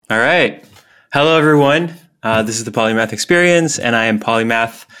All right. Hello, everyone. This is the Polymath Experience, and I am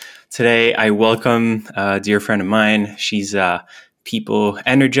Polymath. Today, I welcome a dear friend of mine. She's a people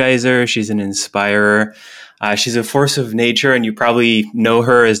energizer. She's an inspirer. She's a force of nature, and you probably know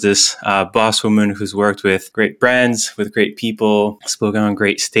her as this boss woman who's worked with great brands, with great people, spoken on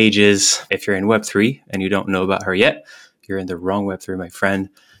great stages. If you're in Web3 and you don't know about her yet, you're in the wrong Web3, my friend.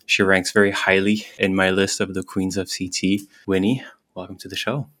 She ranks very highly in my list of the queens of CT. Winnie, welcome to the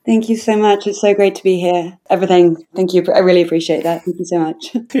show. Thank you so much. It's so great to be here. Everything. Thank you. I really appreciate that. Thank you so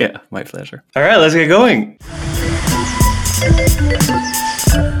much. Yeah, my pleasure. All right, let's get going.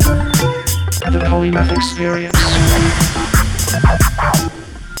 The Polymath Experience.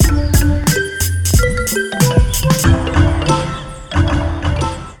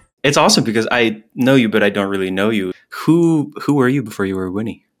 It's awesome because I know you, but I don't really know you. Who were you before you were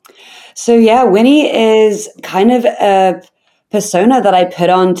Winnie? So yeah, Winnie is kind of a persona that I put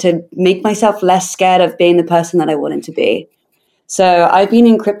on to make myself less scared of being the person that I wanted to be. So I've been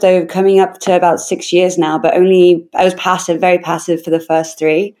in crypto coming up to about 6 years now, but I was passive, very passive for the first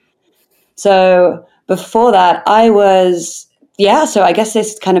 3. So before that, so I guess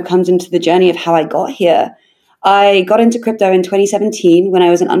this kind of comes into the journey of how I got here. I got into crypto in 2017 when I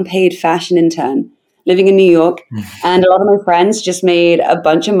was an unpaid fashion intern living in New York. And a lot of my friends just made a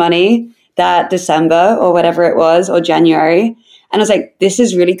bunch of money that December or whatever it was, or January. And I was like, this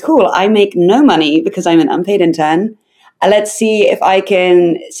is really cool. I make no money because I'm an unpaid intern. Let's see if I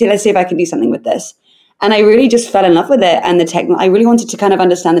can do something with this. And I really just fell in love with it. And I really wanted to kind of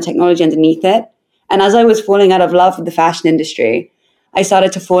understand the technology underneath it. And as I was falling out of love with the fashion industry, I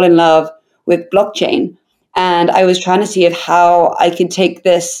started to fall in love with blockchain. And I was trying to see how I could take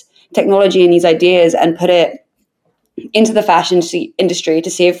this technology and these ideas and put it into the fashion industry to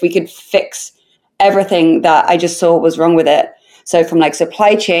see if we could fix everything that I just saw was wrong with it. So from like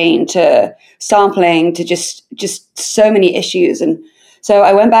supply chain to sampling to just so many issues. And so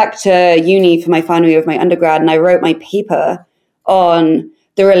I went back to uni for my final year of my undergrad, and I wrote my paper on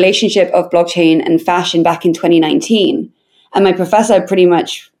the relationship of blockchain and fashion back in 2019. And my professor pretty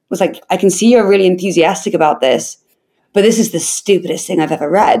much was like, I can see you're really enthusiastic about this, but this is the stupidest thing I've ever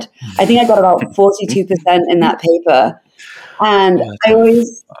read. I think I got about 42% in that paper. And I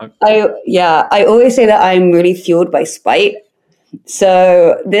always say that I'm really fueled by spite.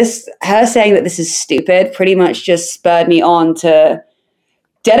 So her saying that this is stupid pretty much just spurred me on to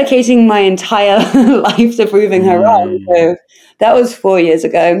dedicating my entire life to proving her wrong. So that was 4 years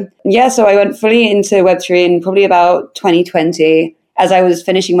ago. Yeah, so I went fully into Web3 in probably about 2020 as I was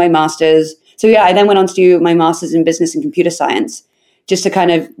finishing my master's. So yeah, I then went on to do my master's in business and computer science, just to kind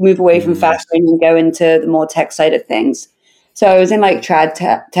of move away from fashion and go into the more tech side of things. So I was in like trad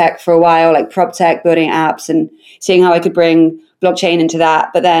tech for a while, like prop tech, building apps and seeing how I could bring blockchain into that.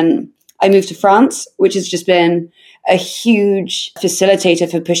 But then I moved to France, which has just been a huge facilitator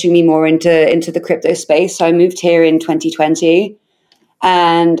for pushing me more into the crypto space. So I moved here in 2020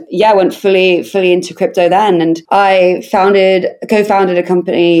 and I went fully into crypto then. And I co-founded a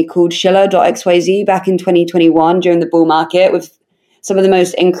company called Schiller.xyz back in 2021 during the bull market with some of the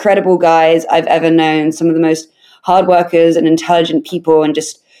most incredible guys I've ever known, some of the most hard workers and intelligent people, and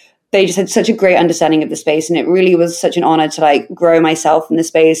they just had such a great understanding of the space. And it really was such an honor to like grow myself in the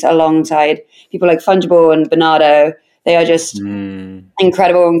space alongside people like Fungible and Bernardo. They are just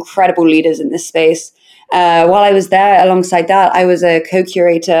incredible leaders in this space. While I was there, alongside that, I was a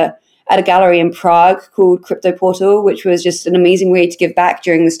co-curator at a gallery in Prague called Crypto Portal, which was just an amazing way to give back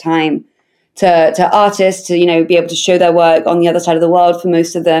during this time to artists, to, be able to show their work on the other side of the world for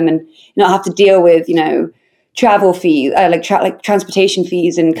most of them, and not have to deal with, travel fees, like transportation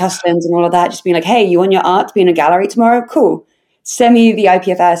fees and customs and all of that. Just being like, hey, you want your art to be in a gallery tomorrow? Cool. Send me the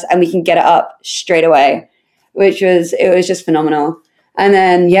IPFS and we can get it up straight away, it was just phenomenal. And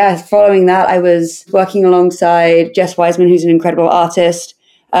then, following that, I was working alongside Jess Wiseman, who's an incredible artist,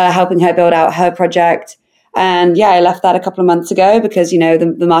 helping her build out her project. And I left that a couple of months ago because,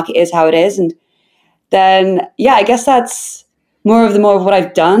 the market is how it is. And then, I guess that's more of what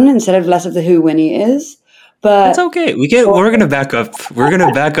I've done instead of less of the who Winnie is. But it's okay. We're gonna back up. We're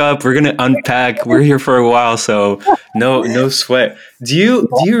gonna unpack. We're here for a while, so no sweat. Do you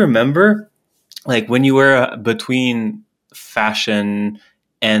remember, like, when you were between fashion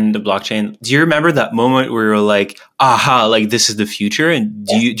and the blockchain? Do you remember that moment where you were like, aha, like this is the future? And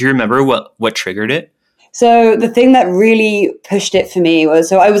do you remember what triggered it? So the thing that really pushed it for me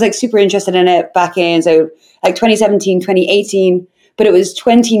was, I was like super interested in it back in like 2017, 2018, but it was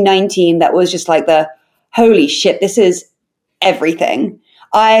 2019 that was just like the holy shit, this is everything.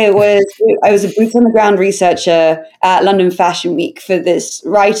 I was a boots on the ground researcher at London Fashion Week for this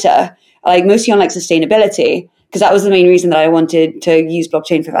writer, like mostly on like sustainability, because that was the main reason that I wanted to use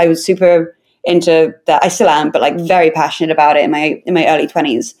blockchain. I was super into that. I still am, but like very passionate about it in my early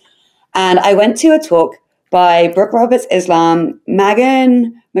 20s. And I went to a talk by Brooke Roberts Islam,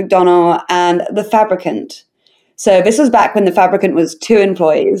 Megan McDonnell, and The Fabricant. So this was back when The Fabricant was 2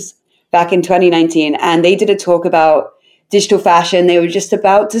 employees back in 2019. And they did a talk about digital fashion. They were just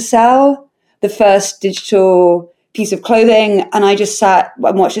about to sell the first digital piece of clothing. And I just sat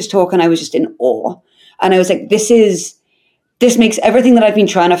and watched this talk and I was just in awe. And I was like, this makes everything that I've been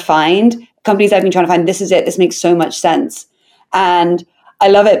trying to find, companies I've been trying to find, this is it. This makes so much sense. And I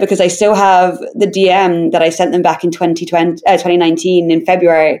love it because I still have the DM that I sent them back in 2019 in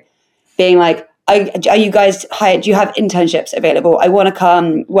February being like, are you guys hired? Do you have internships available? I want to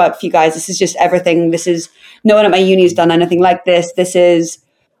come work for you guys. This is just everything. No one at my uni has done anything like this. This is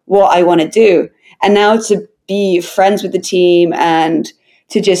what I want to do. And now to be friends with the team and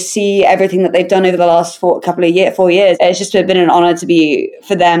to just see everything that they've done over the last 4 years, it's just been an honor for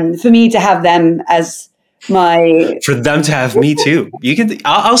me to have them as for them to have me too.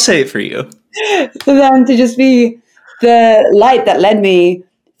 I'll say it for you. For them to just be the light that led me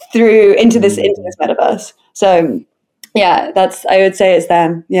through into this metaverse. So yeah, I would say it's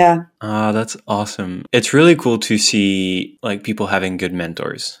them. Yeah. That's awesome. It's really cool to see like people having good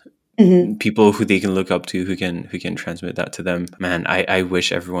mentors. People who they can look up to, who can transmit that to them. Man, I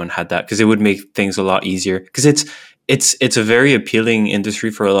wish everyone had that, because it would make things a lot easier, because it's a very appealing industry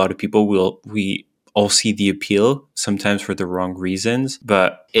for a lot of people. We all see the appeal, sometimes for the wrong reasons,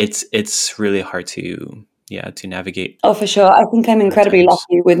 but it's really hard to navigate. Oh, for sure. I think I'm incredibly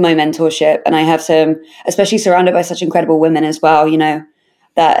lucky with my mentorship, and I have some, especially surrounded by such incredible women as well,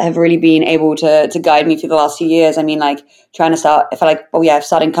 that have really been able to guide me through the last few years. I mean, like trying to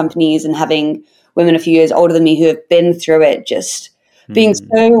starting companies and having women a few years older than me who have been through it, just being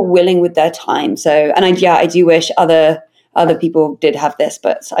so willing with their time. So, and I do wish other people did have this,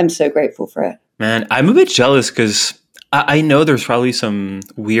 but I'm so grateful for it. Man, I'm a bit jealous because I know there's probably some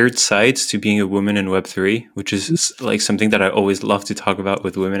weird sides to being a woman in Web3, which is like something that I always love to talk about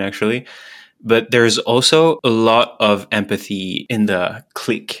with women, actually. But there's also a lot of empathy in the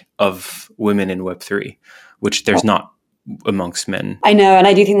clique of women in Web3, which there's not amongst men. I know, and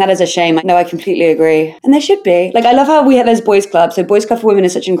I do think that is a shame. No, I completely agree. And there should be. Like, I love how there's boys club. So boys club for women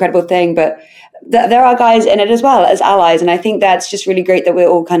is such an incredible thing, but there are guys in it as well as allies. And I think that's just really great that we're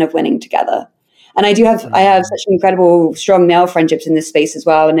all kind of winning together. And I have such incredible, strong male friendships in this space as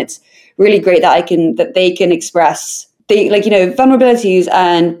well. And it's really great that they can express vulnerabilities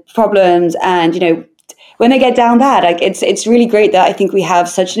and problems, and when they get down bad, like it's really great that I think we have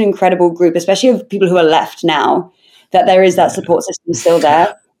such an incredible group, especially of people who are left now, that there is that support system still there.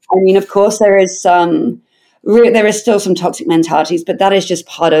 I mean, of course, there is still some toxic mentalities, but that is just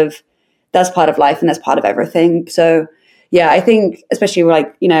part of life, and that's part of everything. So yeah, I think especially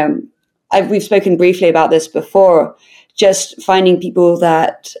we've spoken briefly about this before, just finding people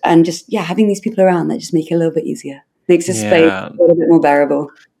having these people around that just make it a little bit easier. Makes the space a little bit more bearable.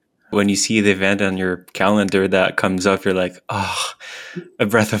 When you see the event on your calendar that comes up, you're like, oh, a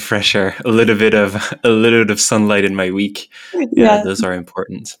breath of fresh air, a little bit of sunlight in my week. Yeah, those are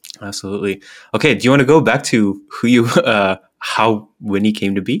important. Absolutely. Okay, do you want to go back to how Winny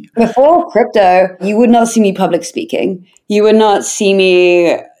came to be? Before crypto, you would not see me public speaking. You would not see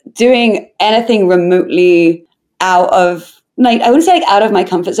me doing anything remotely out of, I wouldn't say out of my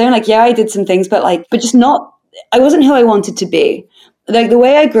comfort zone. I did some things, but just not. I wasn't who I wanted to be. The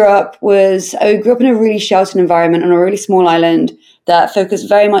way I grew up I grew up in a really sheltered environment on a really small island that focused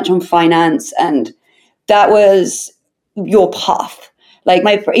very much on finance, and that was your path.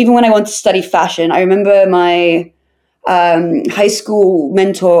 Even when I wanted to study fashion, I remember my high school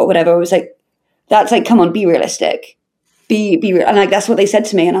mentor or whatever was like, "That's come on, be realistic, be real," and that's what they said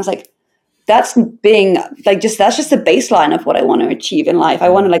to me, and I was like, that's just the baseline of what I want to achieve in life. I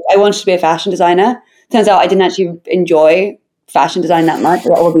wanted to be a fashion designer. Turns out I didn't actually enjoy fashion design that much,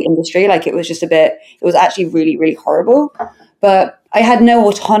 or the industry. It was actually really, really horrible. But I had no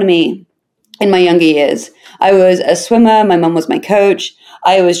autonomy in my younger years. I was a swimmer. My mum was my coach.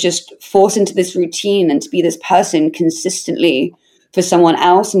 I was just forced into this routine and to be this person consistently for someone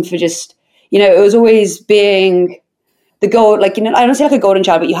else, and for just, it was always being the goal. I don't say a golden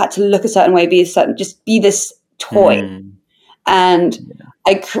child, but you had to look a certain way, be this toy. And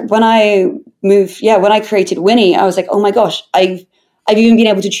when I created Winny, I was like, oh my gosh, I've even been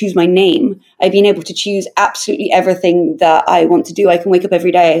able to choose my name. I've been able to choose absolutely everything that I want to do. I can wake up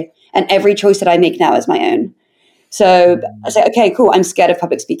every day, and every choice that I make now is my own. So I say, okay, cool. I'm scared of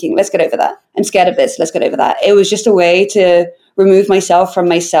public speaking. Let's get over that. I'm scared of this. Let's get over that. It was just a way to remove myself from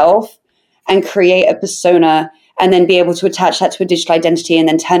myself and create a persona, and then be able to attach that to a digital identity and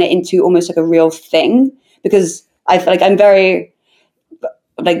then turn it into almost like a real thing. Because I feel like I'm very,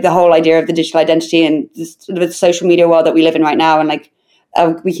 like, the whole idea of the digital identity and the social media world that we live in right now. And like,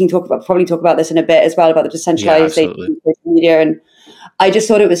 we can probably talk about this in a bit as well, about the decentralization of social media. And I just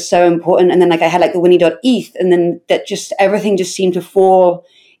thought it was so important. And then like I had like the Winny.eth, and then that just everything just seemed to fall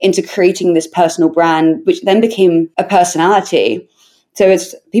into creating this personal brand, which then became a personality. So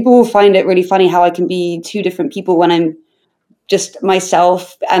it's, people will find it really funny how I can be two different people when I'm just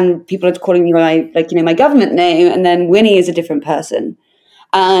myself, and people are calling me my, like, you know, my government name, and then Winny is a different person.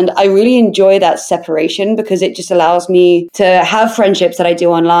 And I really enjoy that separation because it just allows me to have friendships that I do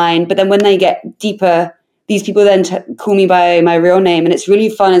online. But then when they get deeper, these people then call me by my real name. And it's really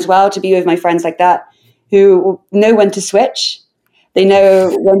fun as well to be with my friends like that, who know when to switch. They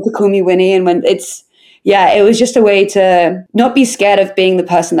know when to call me Winny, and when it's, yeah, it was just a way to not be scared of being the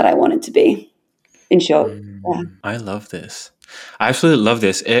person that I wanted to be, in short. Yeah. I love this. I absolutely love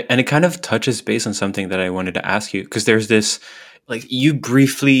this. And it kind of touches base on something that I wanted to ask you, because there's this, like, you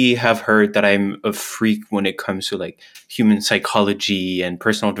briefly have heard that I'm a freak when it comes to like human psychology and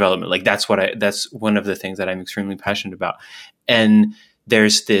personal development. Like that's one of the things that I'm extremely passionate about. And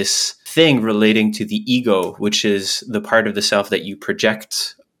there's this thing relating to the ego, which is the part of the self that you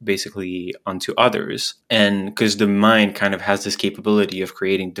project basically onto others. And because the mind kind of has this capability of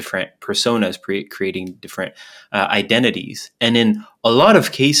creating different personas, creating different identities. And in a lot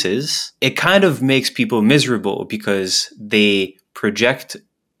of cases, it kind of makes people miserable because they project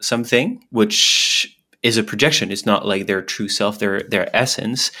something, which is a projection. It's not like their true self, their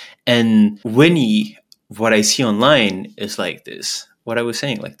essence. And Winnie, what I see online is like this, what I was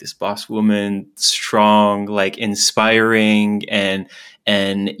saying, like this boss woman, strong, like inspiring,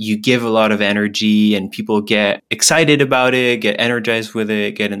 and you give a lot of energy and people get excited about it, get energized with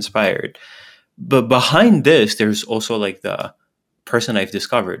it, get inspired. But behind this, there's also like the person I've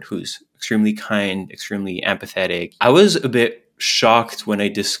discovered who's extremely kind, extremely empathetic. I was a bit shocked when I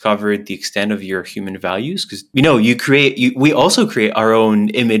discovered the extent of your human values, because we also create our own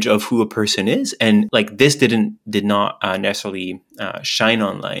image of who a person is, and like this did not necessarily shine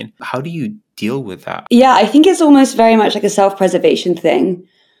online. How do you deal with that? Yeah, I think it's almost very much like a self-preservation thing.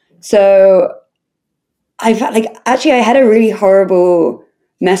 So I had a really horrible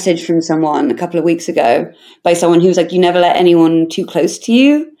message from someone a couple of weeks ago, by someone who was like, you never let anyone too close to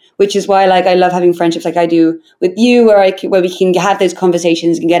you, which is why like I love having friendships like I do with you, where we can have those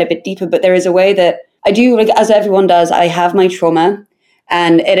conversations and get a bit deeper. But there is a way that I do, like, as everyone does, I have my trauma,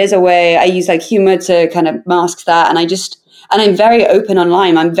 and it is a way I use like humor to kind of mask that. And I'm very open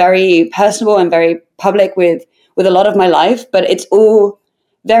online. I'm very personable and very public with a lot of my life, but it's all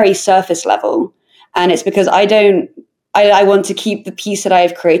very surface level. And it's because I want to keep the peace that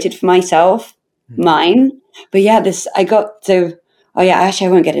I've created for myself, mine. But yeah, actually I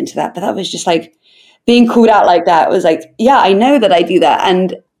won't get into that, but that was just like being called out like that was like, yeah, I know that I do that.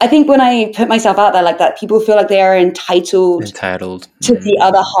 And I think when I put myself out there like that, people feel like they are entitled to the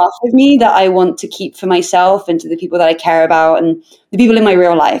other half of me that I want to keep for myself and to the people that I care about and the people in my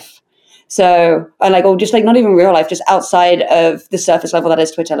real life. So I like, or just like not even real life, just outside of the surface level that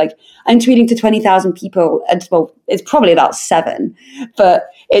is Twitter. Like I'm tweeting to 20,000 people, and well, it's probably about 7, but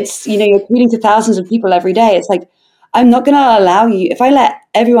it's, you know, you're tweeting to thousands of people every day. It's like, I'm not going to allow you, if I let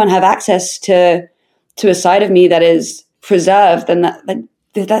everyone have access to a side of me that is preserved, then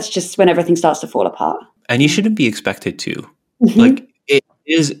that's just when everything starts to fall apart. And you shouldn't be expected to. Mm-hmm. Like it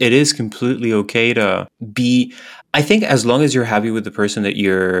is completely okay to be, I think, as long as you're happy with the person that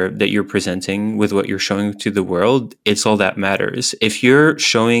you're presenting, with what you're showing to the world, it's all that matters. If you're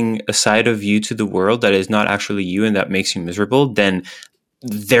showing a side of you to the world that is not actually you and that makes you miserable, then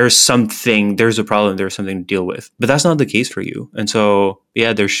there's a problem, there's something to deal with. But that's not the case for you. And so,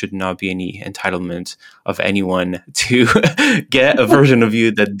 yeah, there should not be any entitlement of anyone to get a version of you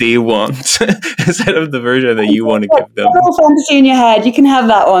that they want instead of the version that you want to give them. Little fantasy in your head, you can have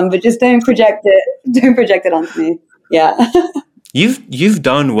that one, but just don't project it onto me. Yeah. You've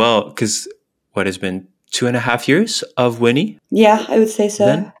done well, because what has been 2.5 years of Winny? Yeah, I would say so.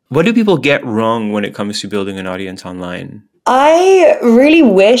 Then, what do people get wrong when it comes to building an audience online? I really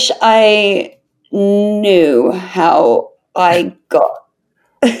wish I knew how I got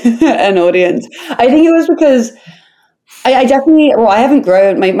an audience. I think it was because I definitely, I haven't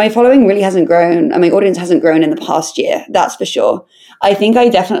grown. My following really hasn't grown, and my audience hasn't grown in the past year. That's for sure. I think I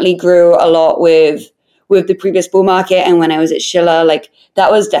definitely grew a lot with with the previous bull market and when I was at Schiller, like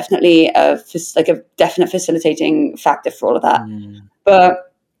that was definitely a definite facilitating factor for all of that.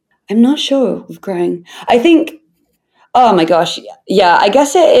 But I'm not sure with growing. I think, oh my gosh, yeah, I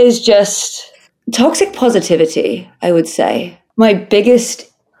guess it is just toxic positivity, I would say. My biggest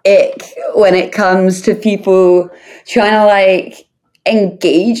ick when it comes to people trying to like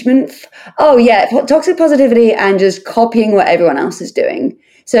engagement. Oh yeah, toxic positivity and just copying what everyone else is doing.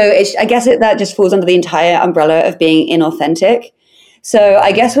 So I guess that just falls under the entire umbrella of being inauthentic. So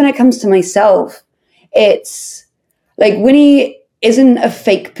I guess when it comes to myself, it's like Winnie isn't a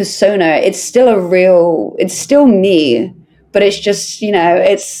fake persona. It's still me, but it's just,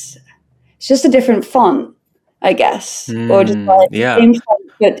 it's just a different font, I guess. Or just like the Yeah. same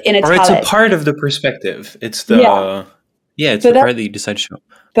font, but in Or it's a italic. part of the perspective. It's Yeah. it's But the part that you decide to show.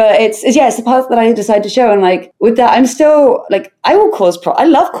 But it's the path that I decide to show. And like with that, I'm still like, I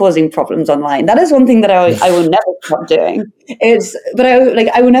love causing problems online. That is one thing that I will never stop doing.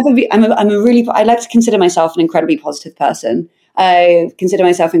 I will never be, I like to consider myself an incredibly positive person. I consider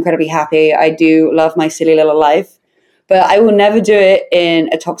myself incredibly happy. I do love my silly little life, but I will never do it in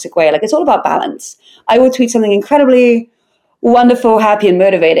a toxic way. Like it's all about balance. I will tweet something incredibly wonderful, happy, and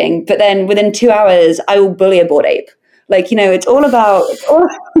motivating, but then within 2 hours, I will bully a bored ape. Like, it's all about it's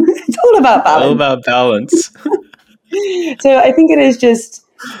all about All balance. about balance. So I think it is just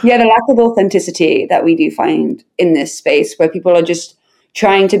the lack of authenticity that we do find in this space where people are just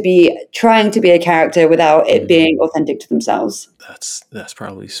trying to be a character without it being authentic to themselves. That's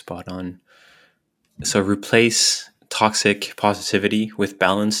probably spot on. So replace toxic positivity with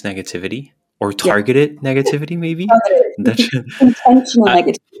balanced negativity or targeted negativity, maybe. That should, Intentional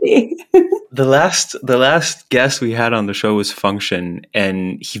negativity. the last guest we had on the show was Function,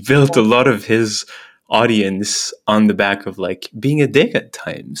 and he built a lot of his audience on the back of like being a dick at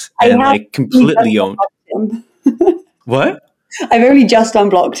times and like completely owned. What? I've only just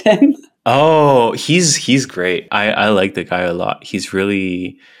unblocked him. Oh, he's great. I like the guy a lot. He's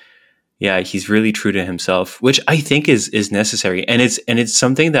really true to himself, which I think is necessary. And it's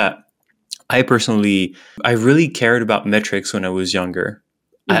something that I really cared about metrics when I was younger.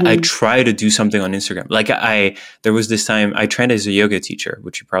 I try to do something on Instagram. Like there was this time I trained as a yoga teacher,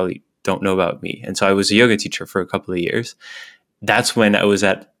 which you probably don't know about me. And so I was a yoga teacher for a couple of years. That's when I was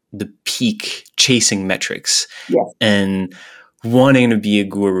at the peak chasing metrics and wanting to be a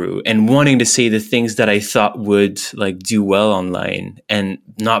guru and wanting to say the things that I thought would like do well online and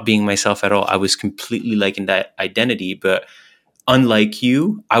not being myself at all. I was completely liking that identity, but unlike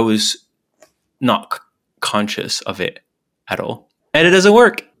you, I was not conscious of it at all. And it doesn't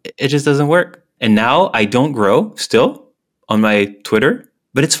work. It just doesn't work. And now I don't grow still on my Twitter,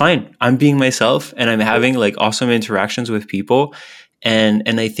 but it's fine. I'm being myself and I'm having like awesome interactions with people. And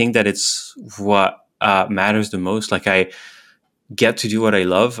I think that it's what matters the most. Like I get to do what I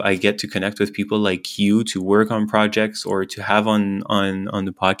love. I get to connect with people like you to work on projects or to have on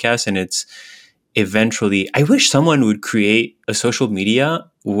the podcast. And it's eventually, I wish someone would create a social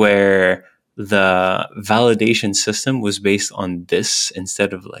media where the validation system was based on this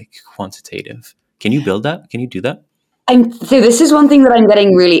instead of like quantitative. Can you build that? Can you do that? So this is one thing that I'm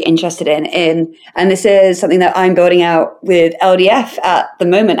getting really interested in, and this is something that I'm building out with LDF at the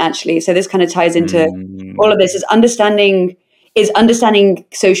moment, actually. So this kind of ties into all of this, is understanding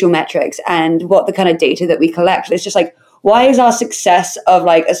social metrics and what the kind of data that we collect. It's just like, why is our success of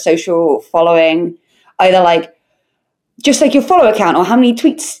like a social following either like just like your follow account or how many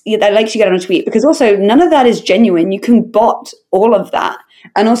tweets that likes you get on a tweet? Because also none of that is genuine. You can bot all of that.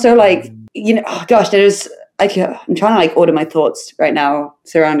 And also like, oh gosh, there's like, I'm trying to like order my thoughts right now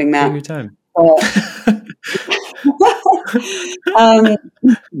surrounding that. Take your time.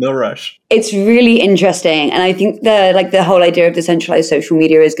 No rush. It's really interesting. And I think the whole idea of decentralized social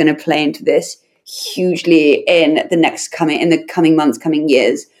media is going to play into this hugely in the coming months, coming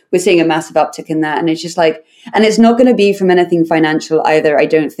years. We're seeing a massive uptick in that. And it's just like, and it's not going to be from anything financial either, I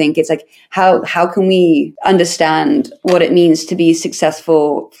don't think. It's like, how can we understand what it means to be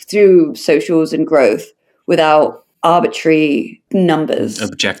successful through socials and growth without arbitrary numbers?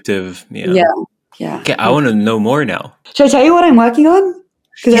 Objective. Yeah. Okay, I want to know more now. Should I tell you what I'm working on?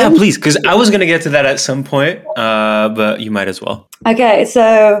 Yeah, please, because I was going to get to that at some point, but you might as well. Okay,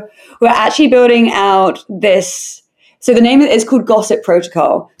 so we're actually building out this. So the name is called Gossip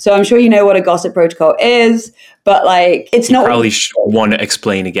Protocol. So I'm sure you know what a Gossip Protocol is, but like it's not. Probably want to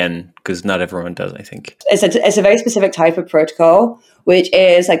explain again because not everyone does, I think. It's a very specific type of protocol, which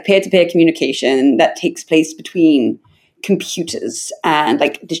is like peer-to-peer communication that takes place between computers and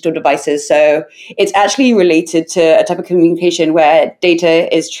like digital devices. So it's actually related to a type of communication where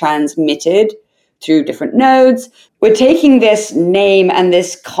data is transmitted through different nodes. We're taking this name and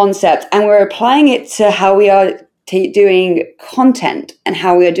this concept and we're applying it to how we are doing content and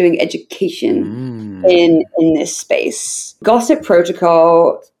how we are doing education in this space. Gossip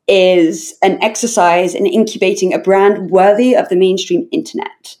Protocol is an exercise in incubating a brand worthy of the mainstream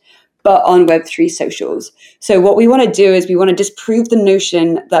internet, but on Web3 socials. So what we want to do is we want to disprove the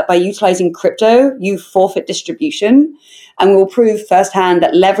notion that by utilizing crypto, you forfeit distribution. And we'll prove firsthand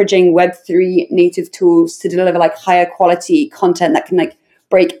that leveraging Web3 native tools to deliver like higher quality content that can like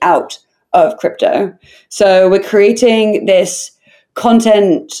break out of crypto. So we're creating this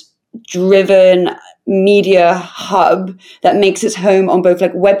content driven media hub that makes its home on both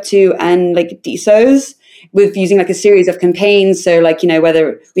like Web2 and like DSOs, with using like a series of campaigns. So like,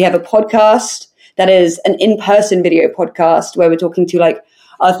 whether we have a podcast that is an in-person video podcast where we're talking to like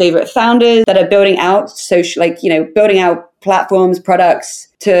our favorite founders that are building out social, like, building out platforms, products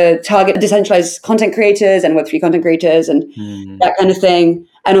to target decentralized content creators and Web3 content creators and that kind of thing.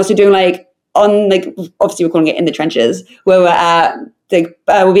 And also doing like on like, obviously we're calling it in the trenches, where we're at,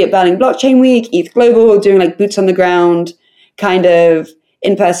 we'll be at Berlin Blockchain Week, ETH Global, doing like boots on the ground kind of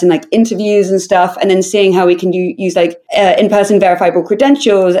in-person like interviews and stuff, and then seeing how we can use like in-person verifiable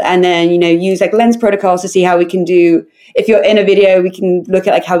credentials, and then use like lens protocols to see how we can do, if you're in a video, we can look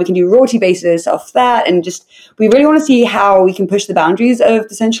at like how we can do royalty basis off that, and just we really want to see how we can push the boundaries of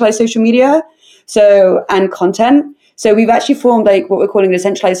decentralized social media and content. So we've actually formed like what we're calling the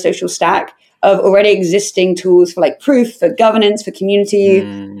decentralized social stack of already existing tools for like proof, for governance, for community.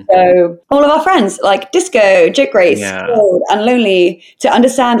 So all of our friends like Disco, Jitgrace, Gold, and Lonely, to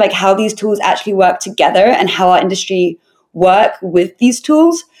understand like how these tools actually work together and how our industry work with these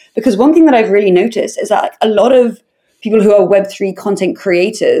tools. Because one thing that I've really noticed is that like, a lot of people who are Web3 content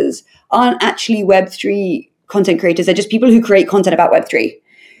creators aren't actually Web3 content creators. They're just people who create content about Web3.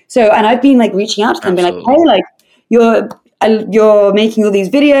 So, and I've been like reaching out to them, being like, hey, like you're making all these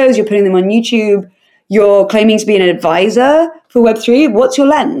videos, you're putting them on YouTube, you're claiming to be an advisor for Web3. What's your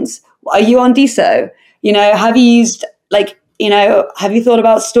lens? Are you on DSO? Have you used have you thought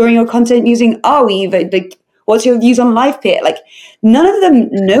about storing your content using Arweave? Like, what's your views on LivePeer? Like, none of them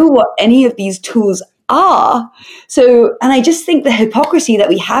know what any of these tools are. So, and I just think the hypocrisy that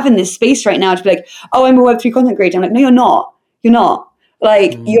we have in this space right now to be like, oh, I'm a Web3 content creator. I'm like, no, you're not. You're not.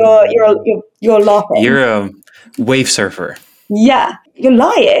 Like, you're laughing. You're a wave surfer. Yeah, you're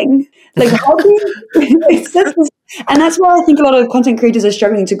lying. Like, how do you? And that's why I think a lot of content creators are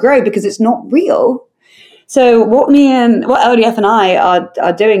struggling to grow, because it's not real. So what LDF and I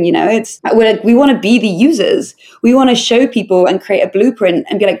are doing, we want to be the users. We want to show people and create a blueprint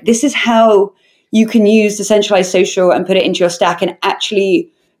and be like, this is how you can use decentralized social and put it into your stack and actually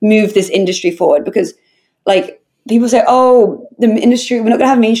move this industry forward. Because like people say, oh, the industry, we're not going to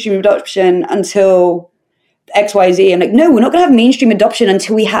have mainstream adoption until XYZ. I'm like, no, we're not going to have mainstream adoption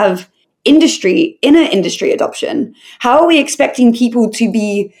until we have inner industry adoption. How are we expecting people to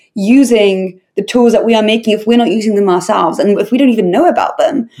be using the tools that we are making if we're not using them ourselves and if we don't even know about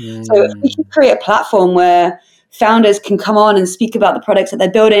them? So if we can create a platform where founders can come on and speak about the products that they're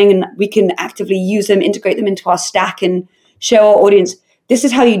building, and we can actively use them, integrate them into our stack and show our audience, this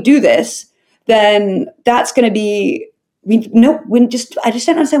is how you do this, then that's going to be, I just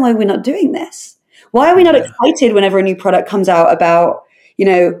don't understand why we're not doing this. Why are we not excited whenever a new product comes out about,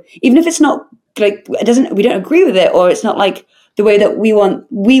 even if it's not like, we don't agree with it, or it's not like the way that we want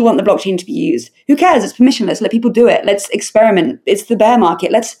the blockchain to be used. Who cares? It's permissionless. Let people do it. Let's experiment. It's the bear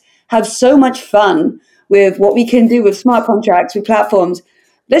market. Let's have so much fun with what we can do with smart contracts, with platforms.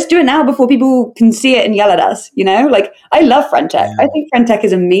 Let's do it now before people can see it and yell at us. Like, I love Friendtech. I think Friendtech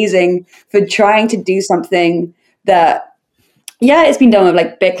is amazing for trying to do something that, it's been done with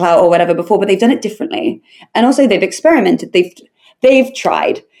like BitClout or whatever before, but they've done it differently. And also they've experimented. They've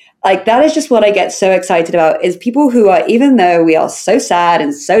tried. Like, that is just what I get so excited about, is people who are, even though we are so sad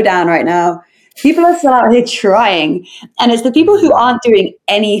and so down right now, people are still out here trying. And it's the people who aren't doing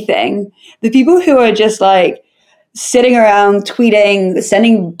anything, the people who are just like sitting around tweeting,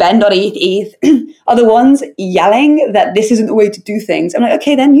 sending Ben.eth are the ones yelling that this isn't the way to do things. I'm like,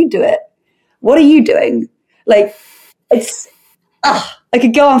 okay, then you do it. What are you doing? Like, I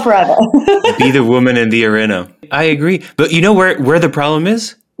could go on forever. Be the woman in the arena. I agree. But you know where the problem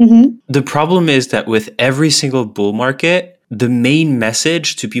is? Mm-hmm. The problem is that with every single bull market, the main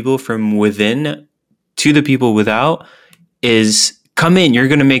message to people from within to the people without is, come in, you're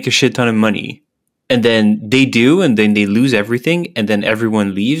going to make a shit ton of money. And then they do, and then they lose everything, and then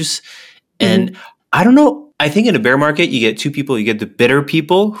everyone leaves. And I don't know. I think in a bear market, you get two people. You get the bitter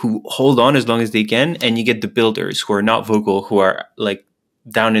people who hold on as long as they can, and you get the builders who are not vocal, who are like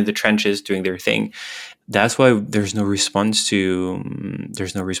down in the trenches doing their thing. That's why there's no response to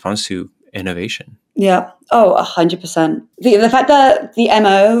innovation. Yeah. Oh, 100%. The fact that the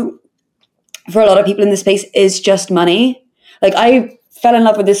MO for a lot of people in this space is just money. Like, I fell in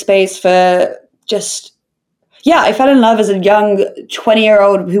love with this space for just, yeah, I fell in love as a young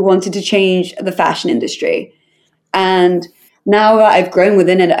 20-year-old who wanted to change the fashion industry. And now that I've grown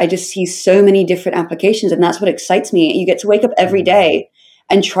within it, I just see so many different applications, and that's what excites me. You get to wake up every day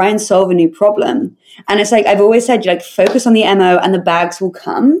and try and solve a new problem. And it's like, I've always said, like, focus on the MO and the bags will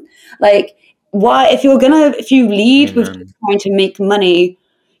come. Like, why, if you lead with trying to make money,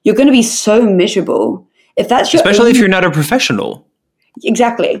 you're going to be so miserable. If that's your especially if you're not a professional.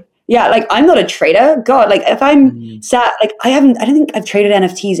 Exactly. Yeah. Like, I'm not a trader. God, like, if I'm sat, like, I don't think I've traded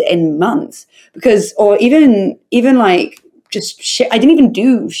NFTs in months or even like just shit. I didn't even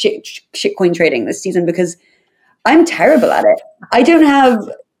do shitcoin trading this season because I'm terrible at it. I don't have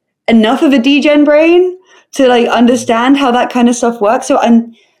enough of a degen brain to like understand how that kind of stuff works. So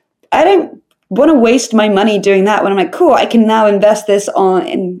I don't want to waste my money doing that when I'm like, cool, I can now invest this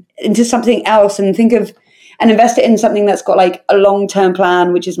into something else and invest it in something that's got like a long-term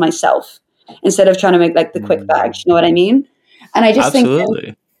plan, which is myself, instead of trying to make like the quick bag. You know what I mean? And I just think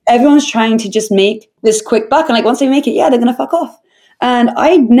everyone's trying to just make this quick buck. And like, once they make it, yeah, they're going to fuck off. And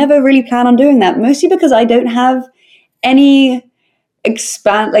I never really plan on doing that, mostly because I don't have any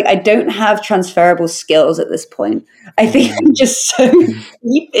I don't have transferable skills at this point. I think I'm just so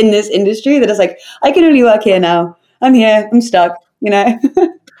deep in this industry that it's like, I can only work here now. I'm here. I'm stuck, you know?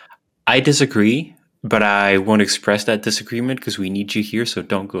 I disagree, but I won't express that disagreement because we need you here, so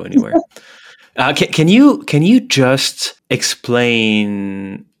don't go anywhere. Can you just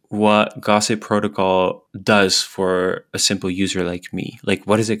explain what Gossip Protocol does for a simple user like me? Like,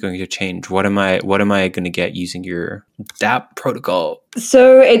 what is it going to change? What am I going to get using your DApp protocol?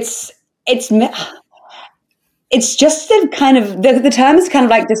 So it's just the kind of the term is kind of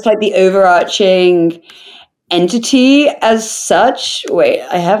like just like the overarching entity as such. Wait,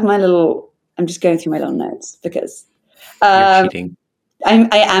 I'm just going through my little notes because you're cheating. I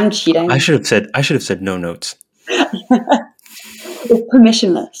am cheating. I should have said no notes. It's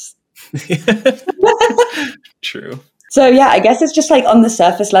permissionless. True. So yeah, I guess it's just like on the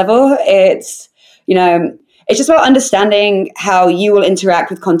surface level, it's just about understanding how you will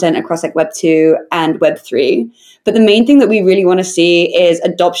interact with content across like Web 2 and Web 3. But the main thing that we really want to see is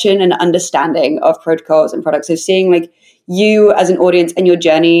adoption and understanding of protocols and products. So seeing like you as an audience and your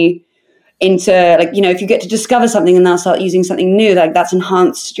journey into like, if you get to discover something and now start using something new, like that's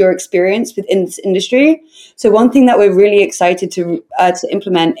enhanced your experience within this industry. So one thing that we're really excited to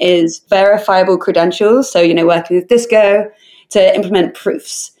implement is verifiable credentials. So, working with Disco to implement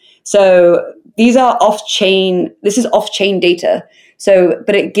proofs. So these are this is off-chain data. So,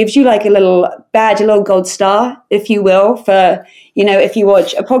 but it gives you like a little badge, a little gold star, if you will, for, if you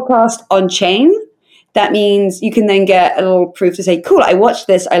watch a podcast on chain, that means you can then get a little proof to say, cool, I watched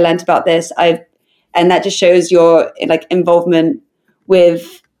this, I learned about this, and that just shows your like involvement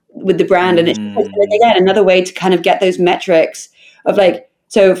with the brand. And it's again another way to kind of get those metrics of like,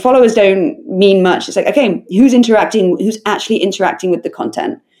 so followers don't mean much. It's like, okay, who's actually interacting with the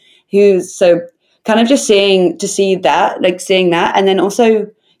content? So kind of just seeing that, and then also,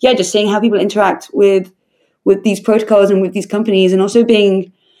 yeah, just seeing how people interact with these protocols and with these companies, and also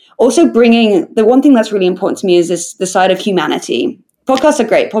bringing the one thing that's really important to me is the side of humanity. Podcasts are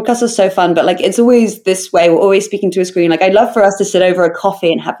great. Podcasts are so fun, but like it's always this way. We're always speaking to a screen. Like I'd love for us to sit over a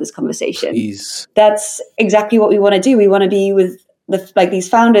coffee and have this conversation. Please. That's exactly what we want to do. We want to be with these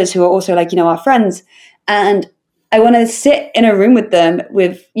founders who are also like, our friends. And I want to sit in a room with them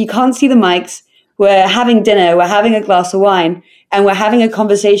you can't see the mics. We're having dinner, we're having a glass of wine, and we're having a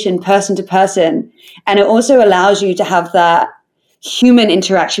conversation person to person. And it also allows you to have that human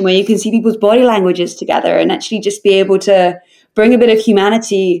interaction where you can see people's body languages together and actually just be able to bring a bit of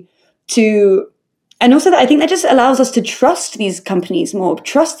humanity to, and also that I think that just allows us to trust these companies more,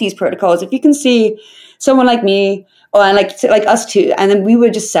 trust these protocols. If you can see someone like me or like us two, and then we were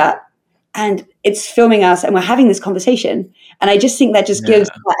just sat and it's filming us and we're having this conversation. And I just think that just gives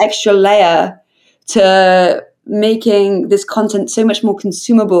that extra layer to making this content so much more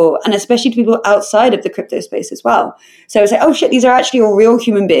consumable, and especially to people outside of the crypto space as well. So it's like, oh shit, these are actually all real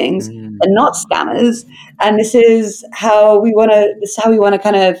human beings and not scammers. And this is how we want to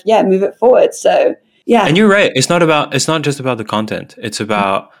kind of, move it forward. So yeah. And you're right. It's not just about the content. It's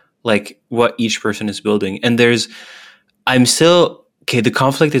about like what each person is building. And the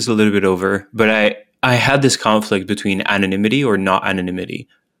conflict is a little bit over, but I had this conflict between anonymity or not anonymity.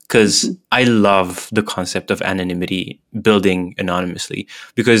 because I love the concept of anonymity, building anonymously,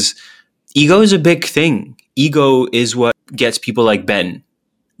 because ego is a big thing. Ego is what gets people like Ben,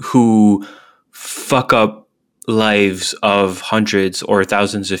 who fuck up lives of hundreds or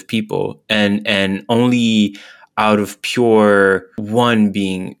thousands of people, and only out of pure one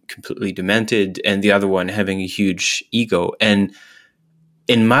being completely demented and the other one having a huge ego. And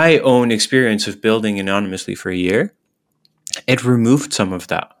in my own experience of building anonymously for a year, it removed some of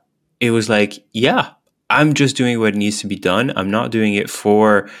that. It was like, yeah, I'm just doing what needs to be done. I'm not doing it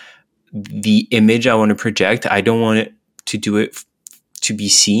for the image I want to project. I don't want it to do it to be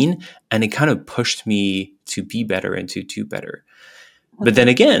seen. And it kind of pushed me to be better and to do better. Okay. But then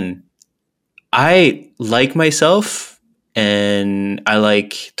again, I like myself and I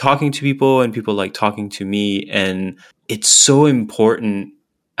like talking to people and people like talking to me. And it's so important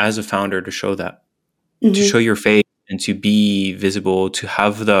as a founder to show that, to show your face and to be visible, to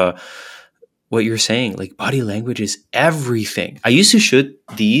have what you're saying, like body language is everything. I used to shoot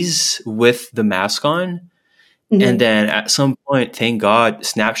these with the mask on. And then at some point, thank God,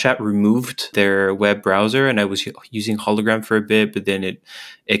 Snapchat removed their web browser, and I was using hologram for a bit, but then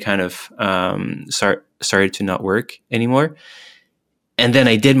it kind of started to not work anymore. And then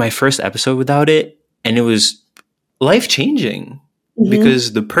I did my first episode without it, and it was life-changing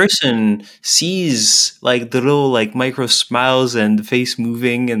because the person sees like the little like micro smiles and the face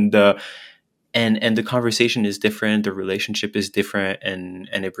moving, and the conversation is different, the relationship is different, and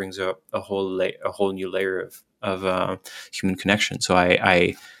it brings up a whole new layer of human connection. So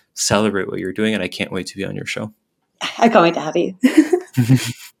I celebrate what you're doing, and I can't wait to be on your show. I can't wait to have you.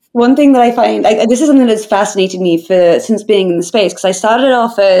 One thing that I find, this is something that's fascinated me since being in the space, because I started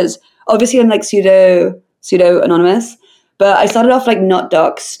off as, obviously I'm like pseudo anonymous, but I started off like not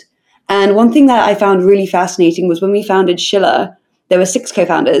doxed. And one thing that I found really fascinating was when we founded Schiller, there were 6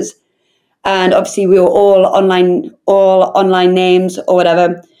 co-founders. And obviously we were all online names or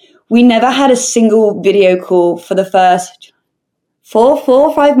whatever. We never had a single video call for the first 4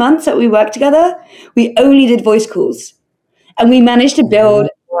 or 5 months that we worked together. We only did voice calls. And we managed to build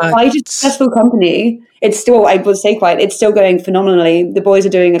quite a successful company. It's still, I would say it's still going phenomenally. The boys are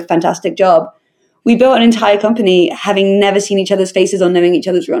doing a fantastic job. We built an entire company having never seen each other's faces or knowing each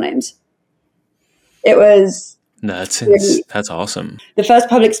other's real names. It was... That's awesome. The first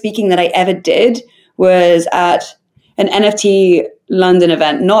public speaking that I ever did was at an NFT London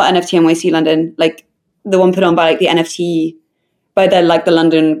event, not NFT NYC London, like the one put on by like the NFT, by the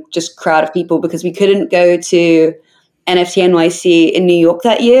London just crowd of people, because we couldn't go to NFT NYC in New York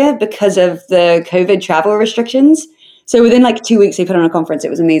that year because of the COVID travel restrictions. So within like 2 weeks, they put on a conference.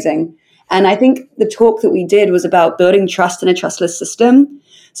 It was amazing. And I think the talk that we did was about building trust in a trustless system.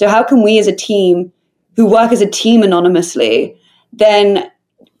 So how can we as a team who work as a team anonymously then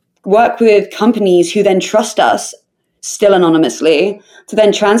work with companies who then trust us still anonymously to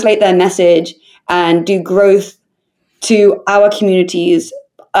then translate their message and do growth to our communities,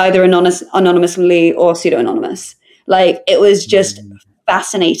 either anonymously or pseudo-anonymous. Like, it was just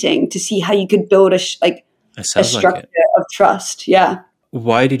fascinating to see how you could build a structure of trust. Yeah.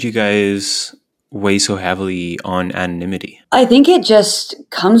 Why did you guys weigh so heavily on anonymity? I think it just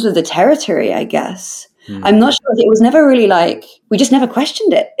comes with the territory, I guess. I'm not sure. It was never really like, we just never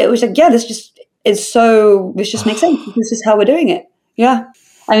questioned it. It was like, yeah, this just makes sense. This is how we're doing it. Yeah.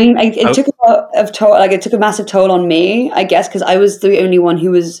 I mean, it took a lot of toll, like it took a massive toll on me, I guess, because I was the only one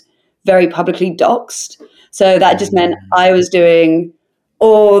who was very publicly doxxed. So that just meant I was doing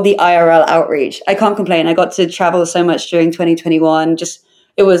all the IRL outreach. I can't complain. I got to travel so much during 2021.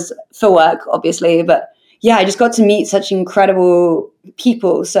 It was for work, obviously, but yeah, I just got to meet such incredible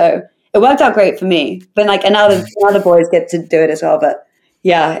people. So it worked out great for me. But and now the boys get to do it as well. But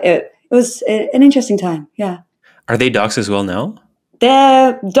yeah, it was an interesting time. Yeah. Are they docs as well now?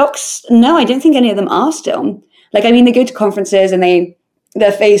 They're docs. No, I don't think any of them are still. They go to conferences and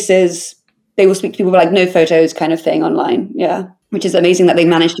their faces, they will speak to people, but no photos kind of thing online. Yeah. Which is amazing that they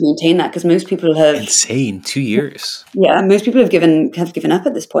managed to maintain that, because most people have... Insane, 2 years. Yeah, most people have given up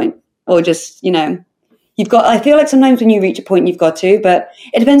at this point. Or just, you've got... I feel like sometimes when you reach a point, you've got to, but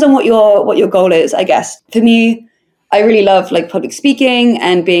it depends on what your goal is, I guess. For me, I really love public speaking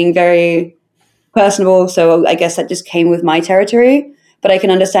and being very personable, so I guess that just came with my territory. But I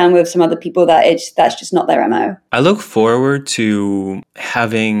can understand with some other people that that's just not their MO. I look forward to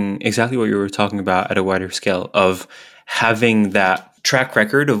having exactly what you were talking about at a wider scale, of having that track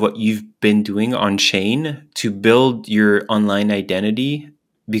record of what you've been doing on chain to build your online identity,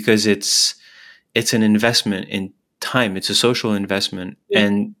 because it's an investment in time. It's a social investment. Yeah.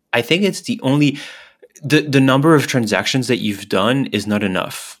 And I think it's the number of transactions that you've done is not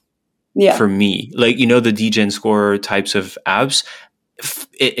enough. Yeah. for me. Like, the degen score types of apps,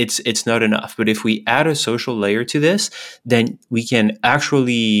 it's not enough. But if we add a social layer to this, then we can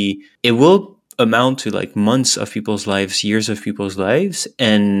actually, it will amount to like months of people's lives, years of people's lives,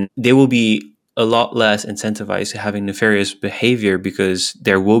 and they will be a lot less incentivized to having nefarious behavior because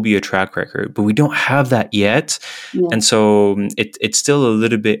there will be a track record. But we don't have that yet. Yeah. And so it's still a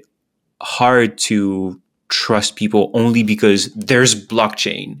little bit hard to trust people only because there's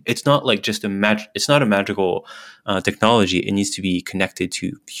blockchain. It's not like just it's not a magical technology. It needs to be connected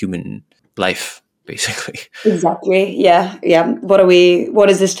to human life, basically. Exactly. Yeah. Yeah. What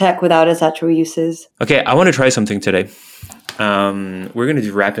is this tech without its actual uses? Okay, I want to try something today. We're going to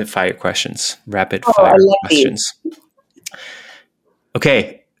do rapid fire questions. Rapid I fire love questions.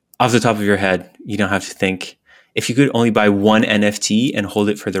 Okay, off the top of your head, you don't have to think. If you could only buy one NFT and hold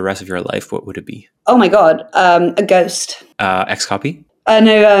it for the rest of your life, what would it be? Oh my God. A ghost. X copy?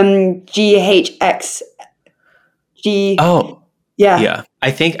 No, GHX. Oh, Yeah. yeah.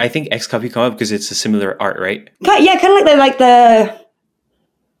 I think X copy come up because it's a similar art, right? Yeah, kind of like the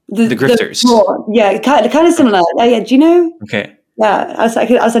grifters. Yeah, kind of similar. Oh, yeah. Do you know? Okay. Yeah, I'll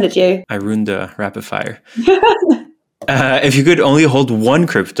send it to you. I ruined the rapid fire. If you could only hold one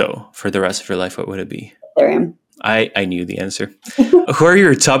crypto for the rest of your life, what would it be? Ethereum. I knew the answer. Who are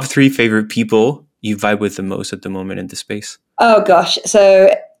your top 3 favorite people you vibe with the most at the moment in the space? Oh gosh.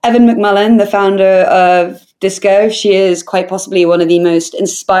 So Evan McMullen, the founder of Disco, she is quite possibly one of the most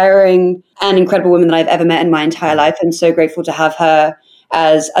inspiring and incredible women that I've ever met in my entire life. I'm so grateful to have her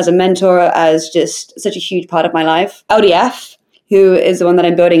as a mentor, as just such a huge part of my life. LDF, who is the one that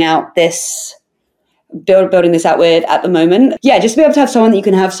I'm building this out with at the moment. Yeah, just to be able to have someone that you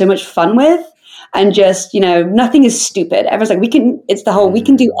can have so much fun with. And just, nothing is stupid. Everyone's like, we can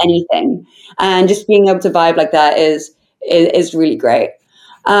do anything. And just being able to vibe like that is really great.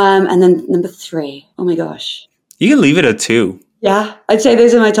 And then number 3, oh my gosh. You can leave it at 2. Yeah, I'd say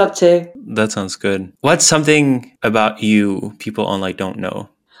those are my top 2. That sounds good. What's something about you people online don't know?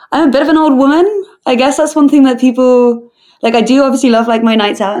 I'm a bit of an old woman. I guess that's one thing that people, like, I do obviously love like my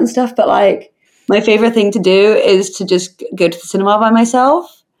nights out and stuff, but like my favorite thing to do is to just go to the cinema by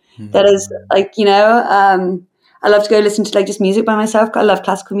myself. That is like, I love to go listen to like just music by myself. I love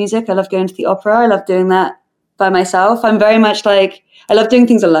classical music. I love going to the opera. I love doing that by myself. I'm very much like, I love doing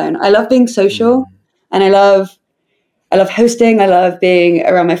things alone. I love being social and I love hosting. I love being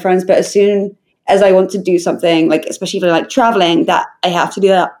around my friends. But as soon as I want to do something, like especially if I like traveling, that I have to do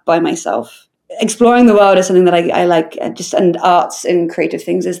that by myself. Exploring the world is something that I like, and arts and creative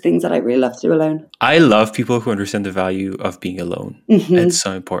things is things that I really love to do alone. I love people who understand the value of being alone. Mm-hmm. It's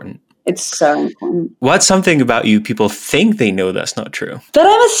so important. It's so important. What's something about you people think they know that's not true? That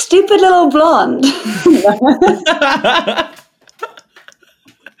I'm a stupid little blonde.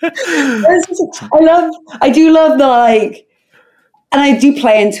 I do love the like, and I do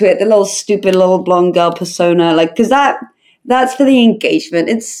play into it, the little stupid little blonde girl persona, like, because that's for the engagement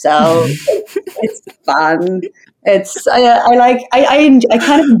itself. It's fun. I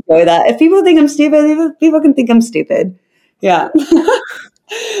kind of enjoy that. If people think I'm stupid, people can think I'm stupid. Yeah.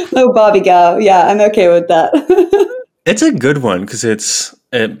 No Barbie girl. Yeah, I'm okay with that. It's a good one because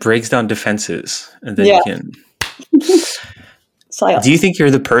it breaks down defenses, and then you can. Do you think you're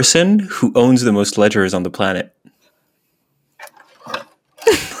the person who owns the most ledgers on the planet?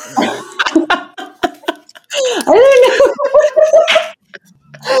 I don't know.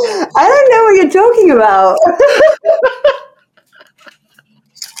 I don't know what you're talking about.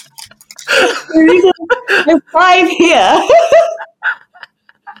 There's 5 here.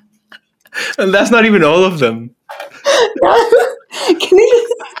 And that's not even all of them.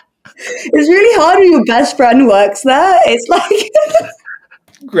 It's really hard when your best friend works there. It's like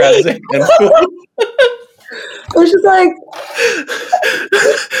grabs a handful. It's just like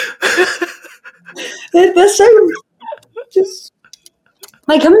they're so just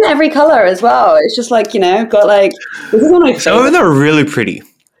like come in every color as well. It's just like got like this is one of my some of them are really pretty.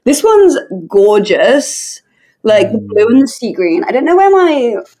 This one's gorgeous, like the blue and the sea green. I don't know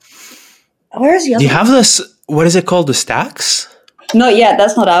where is the other? Do you have this? What is it called? The stacks? Not yet.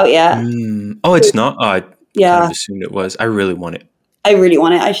 That's not out yet. Oh, it's not. Oh, I kind of assumed it was. I really want it.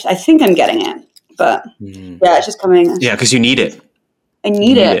 I think I'm getting it, but yeah, it's just coming. Yeah, because you need it. I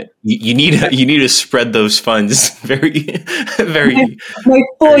need it. You need to spread those funds very, very. My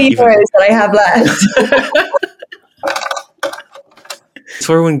 4 euros that I have left. It's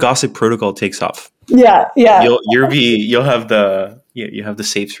for when Gossip Protocol takes off. Yeah. You'll have the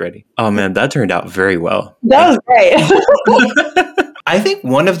safes ready. Oh man, that turned out very well. That was great. I think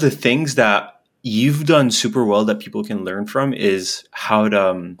one of the things that you've done super well that people can learn from is how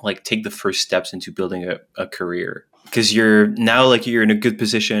to like take the first steps into building a career. Because you're now like you're in a good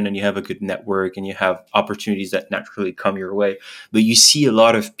position and you have a good network and you have opportunities that naturally come your way. But you see a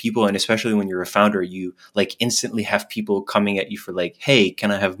lot of people, and especially when you're a founder, you like instantly have people coming at you for like, hey,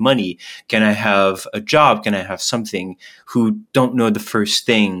 can I have money? Can I have a job? Can I have something? Who don't know the first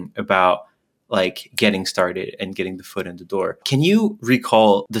thing about like getting started and getting the foot in the door. Can you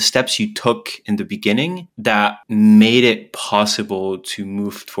recall the steps you took in the beginning that made it possible to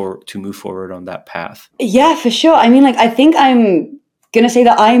move forward on that path? Yeah, for sure. I mean, like, I think I'm going to say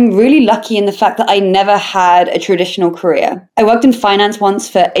that I'm really lucky in the fact that I never had a traditional career. I worked in finance once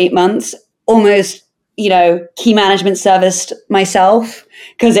for 8 months, almost, key management serviced myself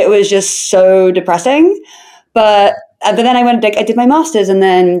because it was just so depressing. But then I did my master's, and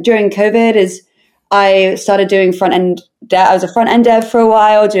then during COVID I started doing front end. I was a front end dev for a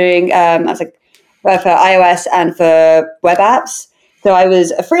while, doing I was like for iOS and for web apps. So I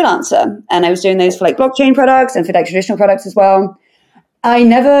was a freelancer, and I was doing those for like blockchain products and for like traditional products as well. I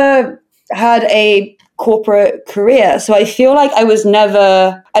never had a corporate career, so I feel like I was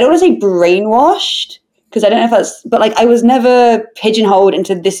never. I don't want to say brainwashed because I don't know if that's, but like I was never pigeonholed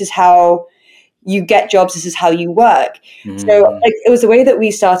into this is how you get jobs, this is how you work. So like it was the way that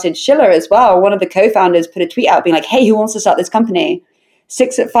we started Schiller as well. One of the co-founders put a tweet out being like, hey, who wants to start this company?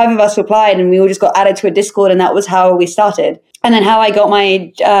 5 of us replied, and we all just got added to a Discord, and that was how we started. And then how I got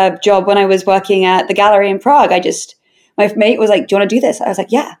my job when I was working at the gallery in Prague, my mate was like, do you want to do this? I was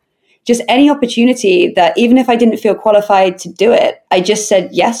like, yeah. Just any opportunity that even if I didn't feel qualified to do it, I just said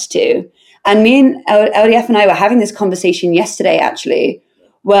yes to. And me and LDF and I were having this conversation yesterday, actually,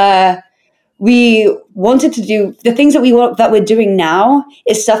 where we wanted to do the things that we're doing now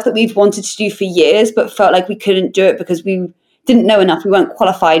is stuff that we've wanted to do for years, but felt like we couldn't do it because we didn't know enough. We weren't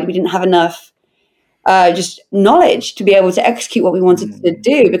qualified. We didn't have enough just knowledge to be able to execute what we wanted to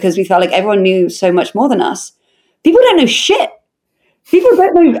do because we felt like everyone knew so much more than us. People don't know shit. People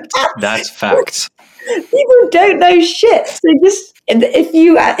don't know. That's facts. People don't know shit. So just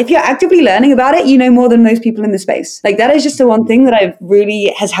if you're actively learning about it, you know more than most people in the space. Like that is just the one thing that I've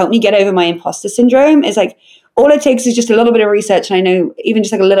really has helped me get over my imposter syndrome. Is like all it takes is just a little bit of research, and I know even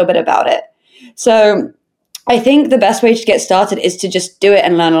just like a little bit about it. So I think the best way to get started is to just do it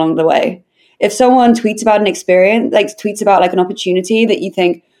and learn along the way. If someone tweets about an experience, like tweets about like an opportunity that you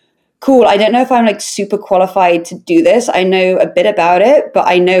think, cool, I don't know if I'm like super qualified to do this. I know a bit about it, but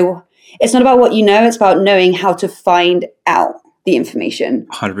I know it's not about what you know. It's about knowing how to find out the information.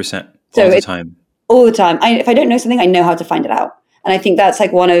 100%. All the time. All the time. If I don't know something, I know how to find it out. And I think that's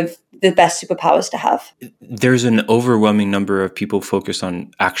like one of the best superpowers to have. There's an overwhelming number of people focused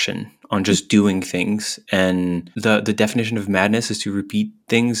on action, on just doing things. And the definition of madness is to repeat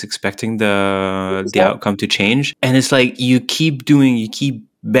things, expecting the outcome to change. And it's like you keep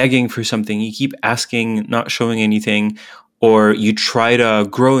begging for something, you keep asking, not showing anything, or you try to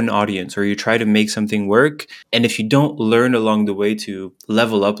grow an audience, or you try to make something work. And if you don't learn along the way to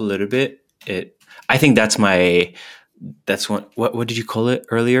level up a little bit, I think that's what did you call it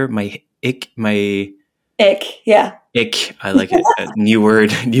earlier? My ick, yeah. Ick. I like it. New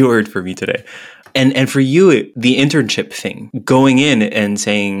word for me today. And for you, the internship thing, going in and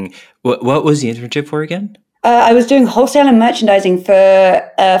saying, what was the internship for again? I was doing wholesale and merchandising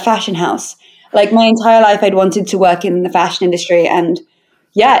for a fashion house. Like my entire life, I'd wanted to work in the fashion industry. And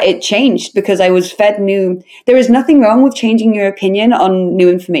yeah, it changed because I was fed new. There is nothing wrong with changing your opinion on new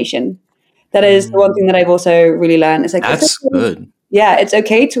information. That is the one thing that I've also really learned. It's like, that's good. Yeah, it's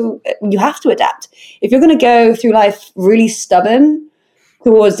okay you have to adapt. If you're going to go through life really stubborn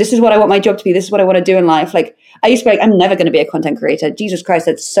towards this is what I want my job to be, this is what I want to do in life. Like I used to be like, I'm never going to be a content creator. Jesus Christ,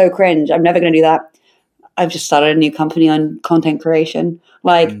 that's so cringe. I'm never going to do that. I've just started a new company on content creation,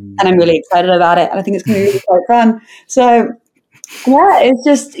 and I'm really excited about it. And I think it's going to be really quite fun. So yeah, it's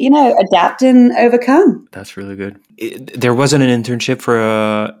just, adapt and overcome. That's really good. There wasn't an internship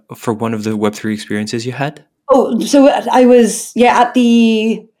for one of the Web3 experiences you had? Oh, so I was, at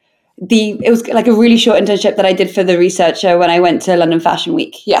it was like a really short internship that I did for the researcher when I went to London Fashion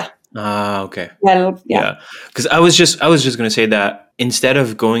Week. Yeah. Okay. Yeah. Because I was just going to say that instead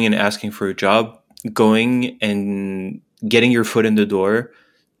of going and asking for a job, going and getting your foot in the door,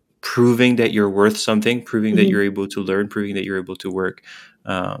 proving that you're worth something, proving that you're able to learn, proving that you're able to work,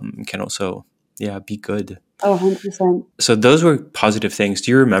 can also, be good. Oh, 100%. So those were positive things. Do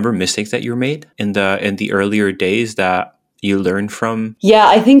you remember mistakes that you made in the earlier days that you learned from? Yeah,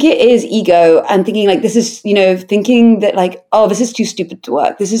 I think it is ego and thinking like this is, thinking that like, oh, this is too stupid to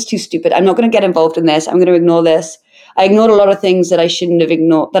work. This is too stupid. I'm not going to get involved in this. I'm going to ignore this. I ignored a lot of things that I should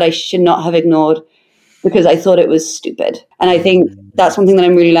not have ignored because I thought it was stupid. And I think that's one thing that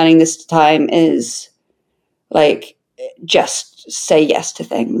I'm really learning this time is like just say yes to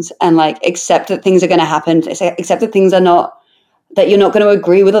things and like accept that things are going to happen. Accept that things are not, that you're not going to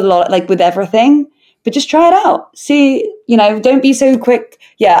agree with a lot, like with everything, but just try it out. See, don't be so quick.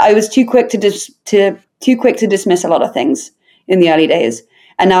 Yeah, I was too quick to dismiss a lot of things in the early days,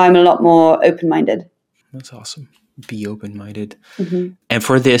 and now I'm a lot more open-minded. That's awesome. Be open-minded. Mm-hmm. And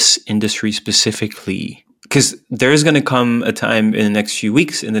for this industry specifically, because there's going to come a time in the next few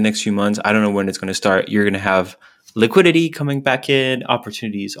weeks, in the next few months, I don't know when it's going to start, you're going to have liquidity coming back in,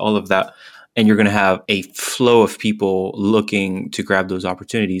 opportunities, all of that. And you're going to have a flow of people looking to grab those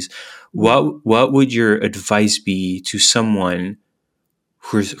opportunities. What would your advice be to someone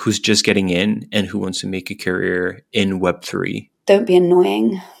who's just getting in and who wants to make a career in Web3? Don't be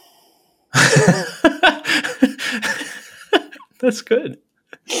annoying. That's good.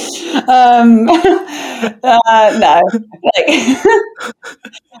 No,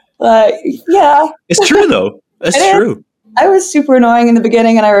 yeah. It's true though. That's true. I was super annoying in the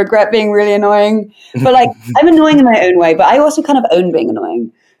beginning and I regret being really annoying, but like I'm annoying in my own way, but I also kind of own being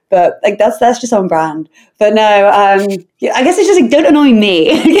annoying, but like that's just on brand. But no, yeah, I guess it's just like, don't annoy me.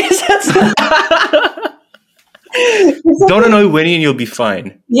 I guess that's don't annoy Winnie and you'll be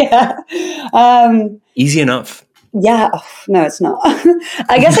fine. Yeah. Easy enough. Yeah. Oh, no, it's not.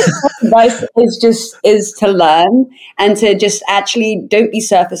 I guess advice is to learn and to just actually don't be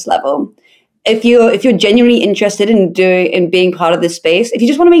surface level. If you're genuinely interested in being part of this space, if you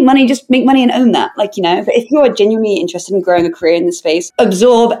just want to make money, just make money and own that. But if you are genuinely interested in growing a career in this space,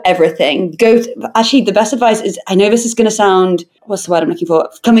 absorb everything. Actually, the best advice is, I know this is going to sound, what's the word I'm looking for?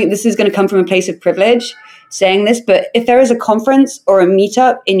 This is going to come from a place of privilege saying this, but if there is a conference or a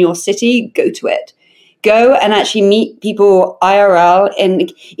meetup in your city, go to it. Go and actually meet people IRL.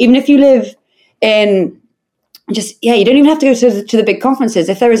 And even if you live in you don't even have to go to the big conferences.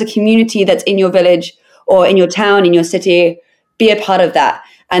 If there is a community that's in your village or in your town, in your city, be a part of that.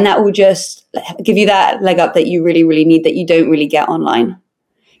 And that will just give you that leg up that you really, really need that you don't really get online.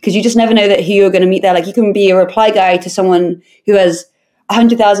 Because you just never know that who you're going to meet there. Like you can be a reply guy to someone who has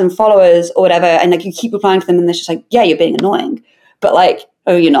 100,000 followers or whatever. And like you keep replying to them and they're just like, yeah, you're being annoying. But like,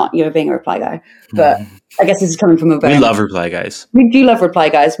 oh, you're not. You're being a reply guy. But I guess this is coming from a very... We love reply guys. We do love reply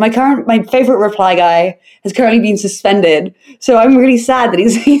guys. My favorite reply guy has currently been suspended. So I'm really sad that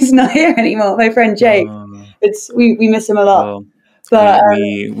he's not here anymore. My friend Jake. We miss him a lot. Well, but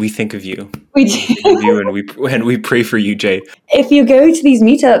we think of you. We do. We think of you and we pray for you, Jay. If you go to these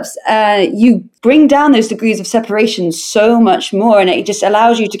meetups, you bring down those degrees of separation so much more, and it just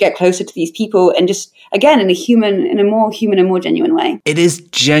allows you to get closer to these people and just, again, in a more human and more genuine way. It is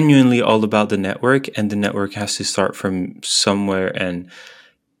genuinely all about the network, and the network has to start from somewhere, and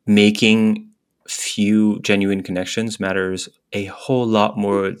making few genuine connections matters a whole lot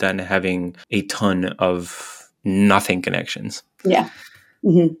more than having a ton of nothing connections. Yeah.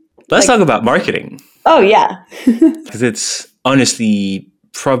 Mm-hmm. Let's talk about marketing. Oh, yeah. Because it's honestly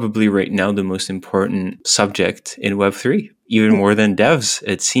probably right now the most important subject in Web3, even more than devs,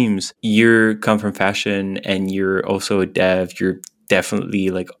 it seems. You come from fashion and you're also a dev. You're definitely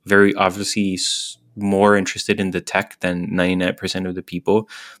like very obviously more interested in the tech than 99% of the people,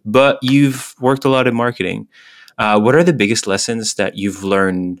 but you've worked a lot in marketing. What are the biggest lessons that you've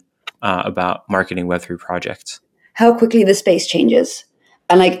learned about marketing Web3 projects? How quickly the space changes.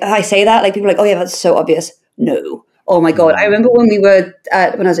 And like I say that, like people are like, oh yeah, that's so obvious. No. Oh my God. I remember when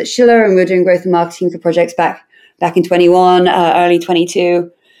I was at Schiller and we were doing growth and marketing for projects back in 21, early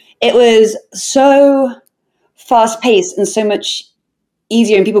 22. It was so fast paced and so much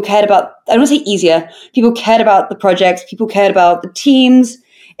easier, and people cared about, I don't want to say easier, people cared about the projects, people cared about the teams.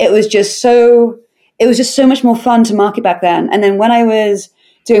 It was just so much more fun to market back then. And then when I was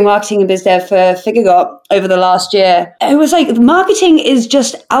doing marketing and biz dev for FigureGot over the last year, it was like marketing is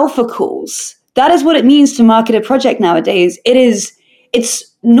just alpha calls. That is what it means to market a project nowadays.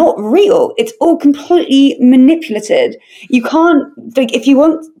 It's not real. It's all completely manipulated. You can't, like, if you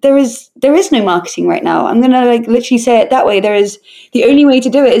want, there is no marketing right now. I'm going to like literally say it that way. The only way to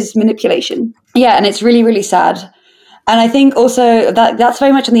do it is manipulation. Yeah. And it's really, really sad. And I think also that's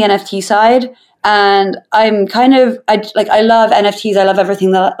very much on the NFT side. And I'm I love NFTs. I love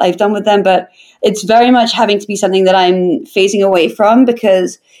everything that I've done with them, but it's very much having to be something that I'm phasing away from,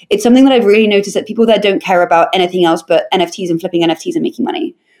 because it's something that I've really noticed that people that don't care about anything else but NFTs and flipping NFTs and making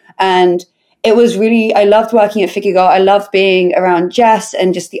money. And it was really, I loved working at FigureGot. I loved being around Jess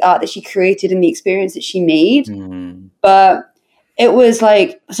and just the art that she created and the experience that she made. But it was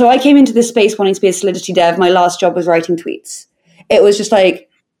like, so I came into this space wanting to be a Solidity dev. My last job was writing tweets. It was just like,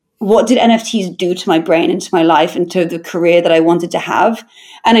 what did NFTs do to my brain and to my life and to the career that I wanted to have?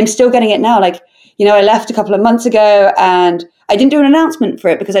 And I'm still getting it now. Like, I left a couple of months ago and I didn't do an announcement for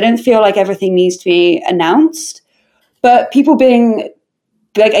it because I don't feel like everything needs to be announced. But people being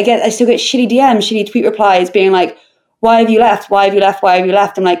like, I still get shitty DMs, shitty tweet replies being like, why have you left? Why have you left? Why have you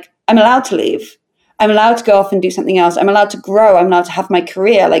left? I'm like, I'm allowed to leave. I'm allowed to go off and do something else. I'm allowed to grow. I'm allowed to have my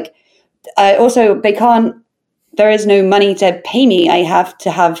career. Like, there is no money to pay me. I have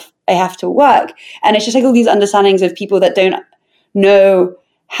to work. And it's just like all these understandings of people that don't know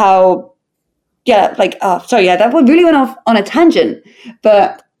how, that really went off on a tangent,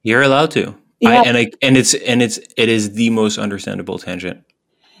 but you're allowed to. Yeah. It is the most understandable tangent.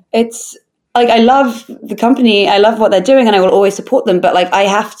 It's like, I love the company, I love what they're doing, and I will always support them. But like, I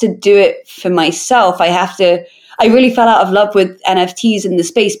have to do it for myself. I really fell out of love with NFTs in the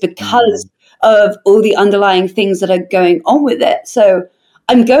space because of all the underlying things that are going on with it. So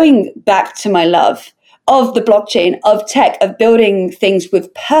I'm going back to my love of the blockchain, of tech, of building things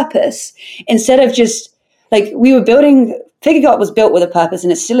with purpose, instead of just like FigureGot was built with a purpose,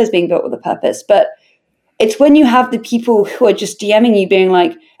 and it still is being built with a purpose. But it's when you have the people who are just DMing you being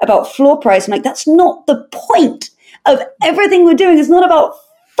like, about floor price. I'm like, that's not the point of everything we're doing. It's not about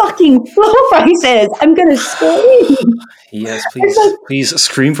fucking floor prices. I'm going to scream. Yes, please. Please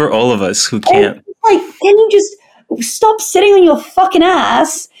scream for all of us who can't. Like, can you just stop sitting on your fucking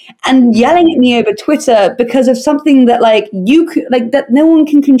ass and yelling at me over Twitter because of something that that no one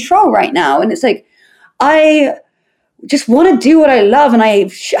can control right now? And it's like, I just want to do what I love, and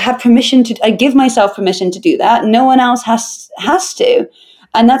I have I give myself permission to do that. No one else has to.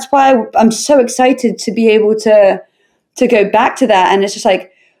 And that's why I'm so excited to be able to go back to that. And it's just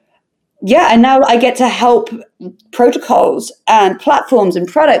like, yeah, and now I get to help protocols and platforms and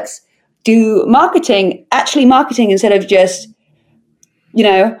products do actually marketing instead of just,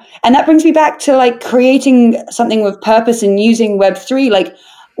 and that brings me back to like creating something with purpose and using Web3, like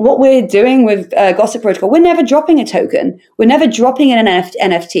what we're doing with Gossip Protocol. We're never dropping a token. We're never dropping in an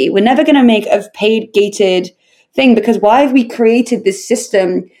NFT. We're never going to make a paid gated thing, because why have we created this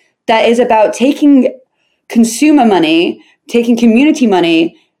system that is about taking consumer money, taking community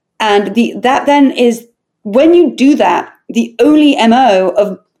money, and that then is, when you do that, the only MO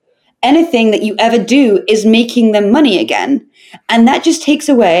of anything that you ever do is making them money again. And that just takes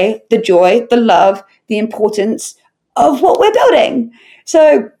away the joy, the love, the importance of what we're building.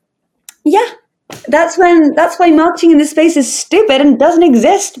 So yeah, that's why marketing in this space is stupid and doesn't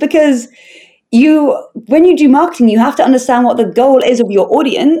exist, because when you do marketing, you have to understand what the goal is of your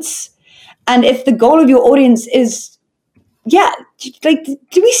audience. And if the goal of your audience is, do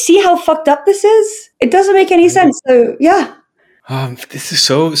we see how fucked up this is? It doesn't make any sense. So yeah. This is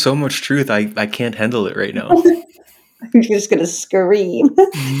so much truth. I can't handle it right now. I'm just gonna scream.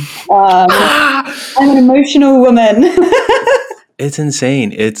 I'm an emotional woman. It's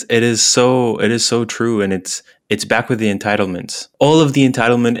insane. It is so true, and it's back with the entitlements. All of the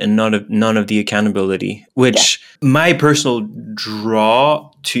entitlement and none of the accountability, which my personal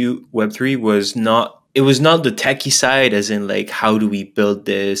draw to Web3 was not. It was not the techie side, as in like, how do we build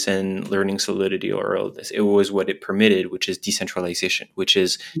this and learning Solidity or all of this. It was what it permitted, which is decentralization, which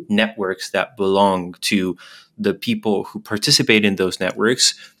is networks that belong to the people who participate in those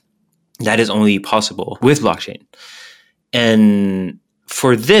networks. That is only possible with blockchain. And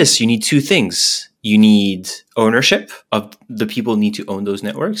for this, you need two things. You need ownership of the people need to own those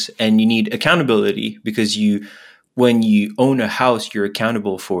networks, and you need accountability, because when you own a house, you're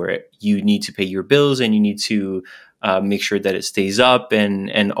accountable for it. You need to pay your bills, and you need to make sure that it stays up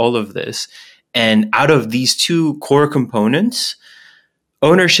and all of this. And out of these two core components,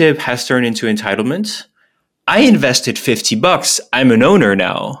 ownership has turned into entitlement. I invested $50. I'm an owner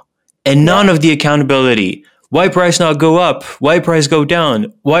now, and none of the accountability. Why price not go up? Why price go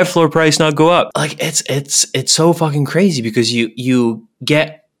down? Why floor price not go up? Like, it's so fucking crazy, because you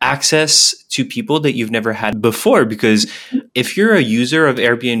get access to people that you've never had before. Because if you're a user of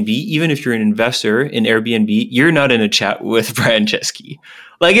Airbnb, even if you're an investor in Airbnb, you're not in a chat with Brian Chesky.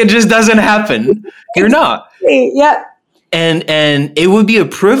 Like, it just doesn't happen. You're not. Yeah. And it would be a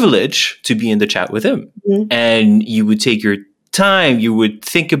privilege to be in the chat with him. Mm-hmm. And you would take your time, you would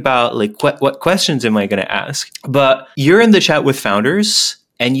think about like, what questions am I going to ask? But you're in the chat with founders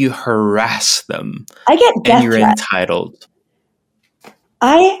and you harass them. I get death and you're threats. Entitled.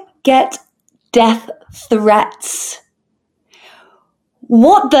 I get death threats.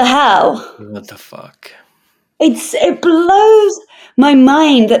 What the hell? What the fuck? It blows my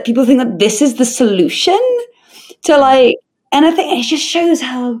mind that people think that this is the solution to like And I think it just shows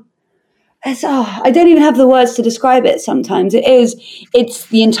how I don't even have the words to describe it sometimes. It's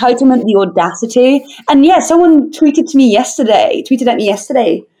the entitlement, the audacity. And yeah, someone tweeted at me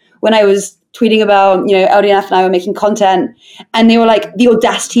yesterday when I was tweeting about, LDNF and I were making content, and they were like, the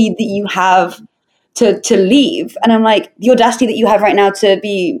audacity that you have to leave. And I'm like, the audacity that you have right now to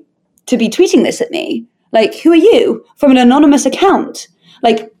be tweeting this at me. Like, who are you? From an anonymous account.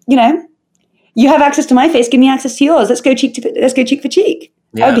 Like, you have access to my face, give me access to yours. Let's go cheek for cheek.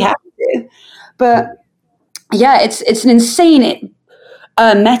 Yeah. I would be happy to. But yeah, it's an insane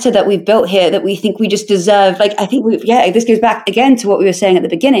meta that we've built here that we think we just deserve. Like, I think this goes back again to what we were saying at the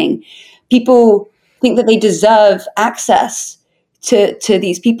beginning. People think that they deserve access to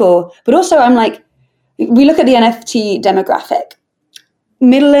these people. But also I'm like, we look at the NFT demographic,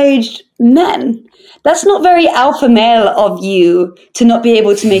 middle-aged men. That's not very alpha male of you to not be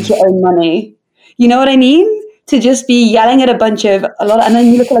able to make your own money. You know what I mean? To just be yelling at and then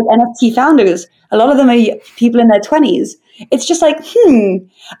you look at like NFT founders, a lot of them are people in their 20s. It's just like,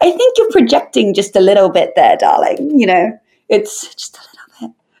 I think you're projecting just a little bit there, darling. It's just a little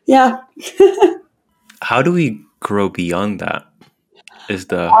bit. Yeah. How do we grow beyond that is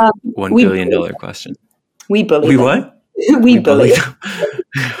the $1 billion question. We bully We them. what? We bully them.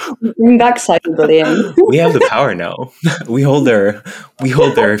 Bring back cyberbullying. We have the power now. We hold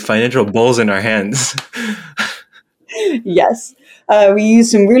their financial bowls in our hands. Yes. We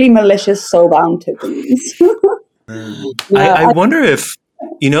use some really malicious soulbound tokens. I wonder if,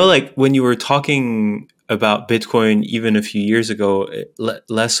 like when you were talking about Bitcoin even a few years ago,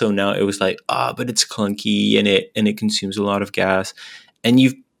 less so now, it was like, but it's clunky and it consumes a lot of gas. And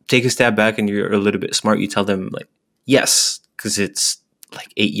you take a step back and you're a little bit smart. You tell them like, yes, because it's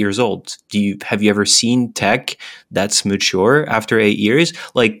like 8 years old. Have you ever seen tech that's mature after 8 years?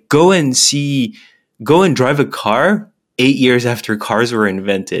 Like go and drive a car 8 years after cars were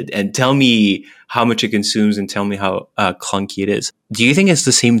invented and tell me how much it consumes and tell me how clunky it is. Do you think it's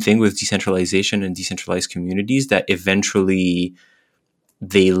the same thing with decentralization and decentralized communities, that eventually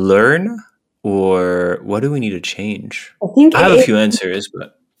they learn, or what do we need to change? I have a few answers,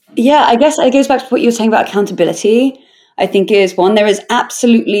 but yeah, I guess it goes back to what you were saying about accountability. I think is one, there is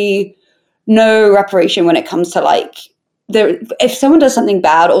absolutely no reparation when it comes to if someone does something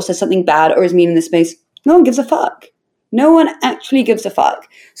bad or says something bad or is mean in the space, no one gives a fuck. No one actually gives a fuck.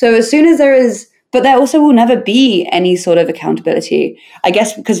 So as soon as but there also will never be any sort of accountability, I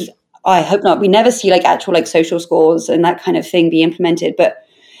guess, because I hope not. We never see actual social scores and that kind of thing be implemented. But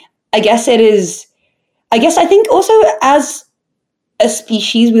I guess I think also as a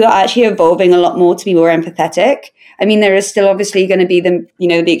species, we are actually evolving a lot more to be more empathetic. I mean, there is still obviously going to be the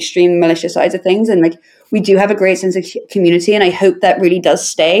extreme malicious sides of things. And we do have a great sense of community. And I hope that really does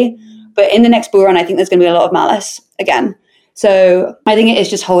stay. But in the next bull run, I think there's going to be a lot of malice again. So I think it is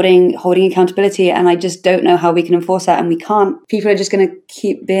just holding accountability. And I just don't know how we can enforce that. And we can't. People are just going to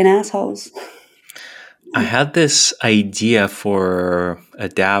keep being assholes. I had this idea for a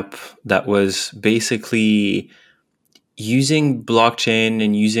dApp that was basically using blockchain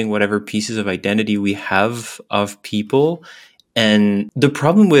and using whatever pieces of identity we have of people. And the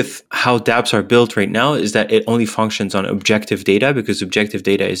problem with how dApps are built right now is that it only functions on objective data, because objective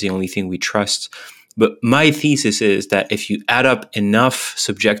data is the only thing we trust. But my thesis is that if you add up enough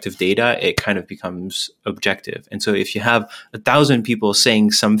subjective data, it kind of becomes objective. And so if you have 1,000 people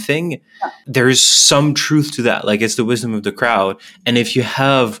saying something, there's some truth to that. Like, it's the wisdom of the crowd. And if you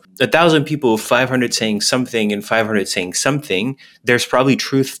have 1,000 people, 500 saying something and 500 saying something, there's probably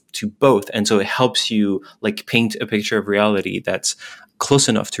truth to both. And so it helps you paint a picture of reality that's close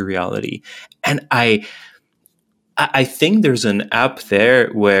enough to reality. And I think there's an app there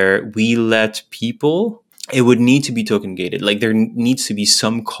where we let people, it would need to be token gated. There needs to be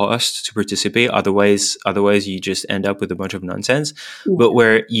some cost to participate. Otherwise you just end up with a bunch of nonsense. Yeah. But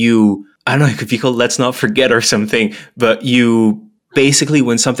where I don't know, it could be called Let's Not Forget or something. But you basically,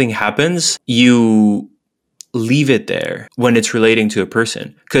 when something happens, you leave it there when it's relating to a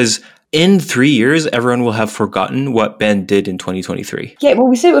person. Because in 3 years, everyone will have forgotten what Ben did in 2023. Yeah, well,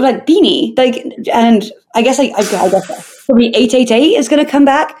 we say it with Beanie, and I guess probably 888 is going to come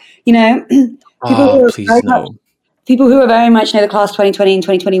back. People who are very much the class 2020 and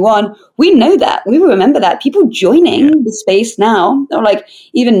 2021. We know that. We remember that. People joining the space now, or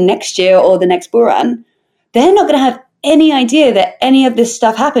even next year or the next bull run, they're not going to have any idea that any of this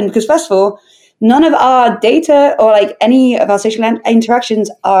stuff happened, because first of all, none of our data or any of our social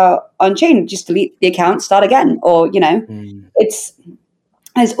interactions are on chain. Just delete the account, start again, or it's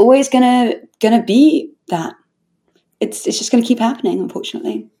always gonna be that. It's just gonna keep happening,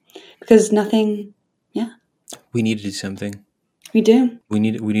 unfortunately, because nothing. Yeah. We need to do something. We do. We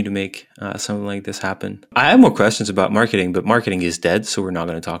need to make something like this happen. I have more questions about marketing, but marketing is dead, so we're not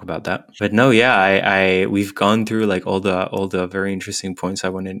going to talk about that. But no, yeah, I we've gone through like all the very interesting points I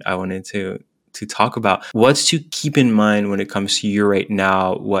wanted to talk about. What's to keep in mind when it comes to you right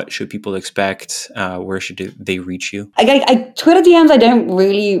now? What should people expect? Where should they reach you? I Twitter DMs, I don't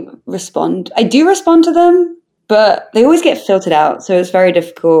really respond. I do respond to them, but they always get filtered out, so it's very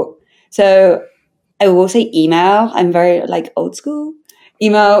difficult. So I will say email. I'm very like old school.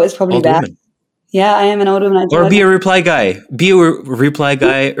 Email is probably Old best. woman. Yeah, I am an old woman. Or be a reply guy. Be a reply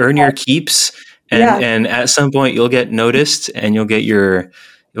guy. Earn your keeps, and at some point you'll get noticed, and you'll get your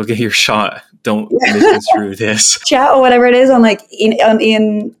shot. Don't misconstrue this. Chat or whatever it is on like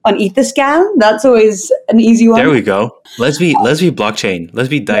on Etherscan. That's always an easy one. There we go. Let's be blockchain. Let's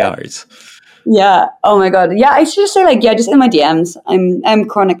be diehards. Yeah. Oh my god. Yeah. I should just say like just in my DMs. I'm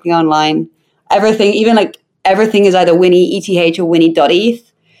chronically online. Everything, even like everything is either Winny.eth or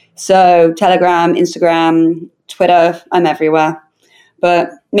Winny.eth. So Telegram, Instagram, Twitter, I'm everywhere.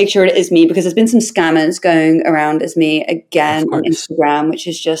 But make sure it is me, because there's been some scammers going around as me again on Instagram, which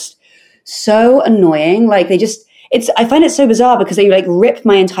is just so annoying. Like I find it so bizarre because they like rip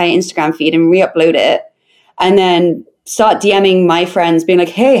my entire Instagram feed and re-upload it and then start DMing my friends being like,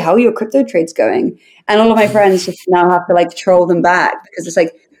 hey, how are your crypto trades going? And all of my friends just now have to like troll them back because it's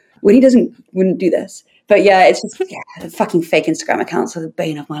like, Winnie wouldn't do this. But yeah, it's just the fucking fake Instagram accounts are the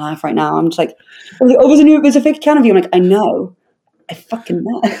bane of my life right now. I'm just like, there's a fake account of you. I'm like, I know. I fucking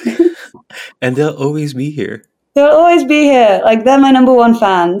know. And they'll always be here. They'll always be here. Like, they're my number one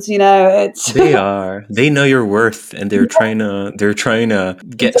fans, you know. They are. They know your worth, and they're trying to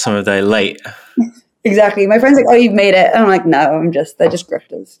get some of that light. Exactly. My friend's like, oh, you've made it. And I'm like, no, they're just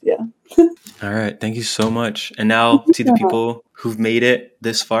grifters. Yeah. All right. Thank you so much. And now to the people who've made it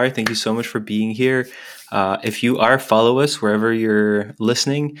this far, thank you so much for being here. If you follow us wherever you're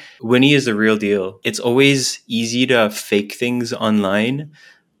listening. Winnie is the real deal. It's always easy to fake things online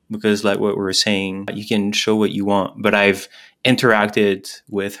because, like what we were saying, you can show what you want. But I've interacted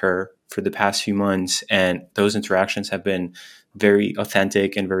with her for the past few months, and those interactions have been very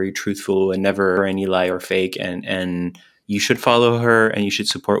authentic and very truthful and never any lie or fake. And you should follow her and you should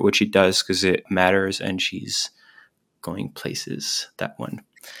support what she does because it matters and she's going places. That one.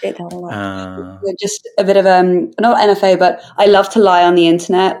 Just a bit of not NFA, but I love to lie on the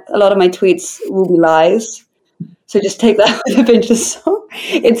internet. A lot of my tweets will be lies. So just take that with a pinch of salt.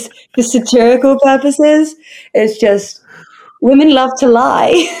 It's for satirical purposes. It's just women love to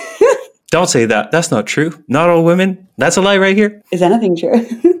lie. Don't say that. That's not true. Not all women. That's a lie right here. Is anything true?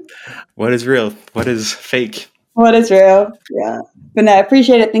 What is real? What is fake? What is real? Yeah. But no, I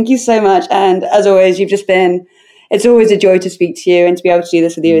appreciate it. Thank you so much. And as always, it's always a joy to speak to you, and to be able to do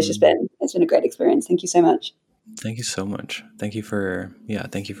this with you. It's been a great experience. Thank you so much. Thank you so much. Thank you for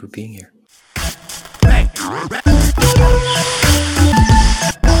being here.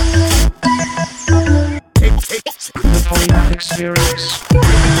 The Polymath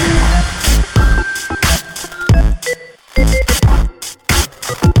Experience.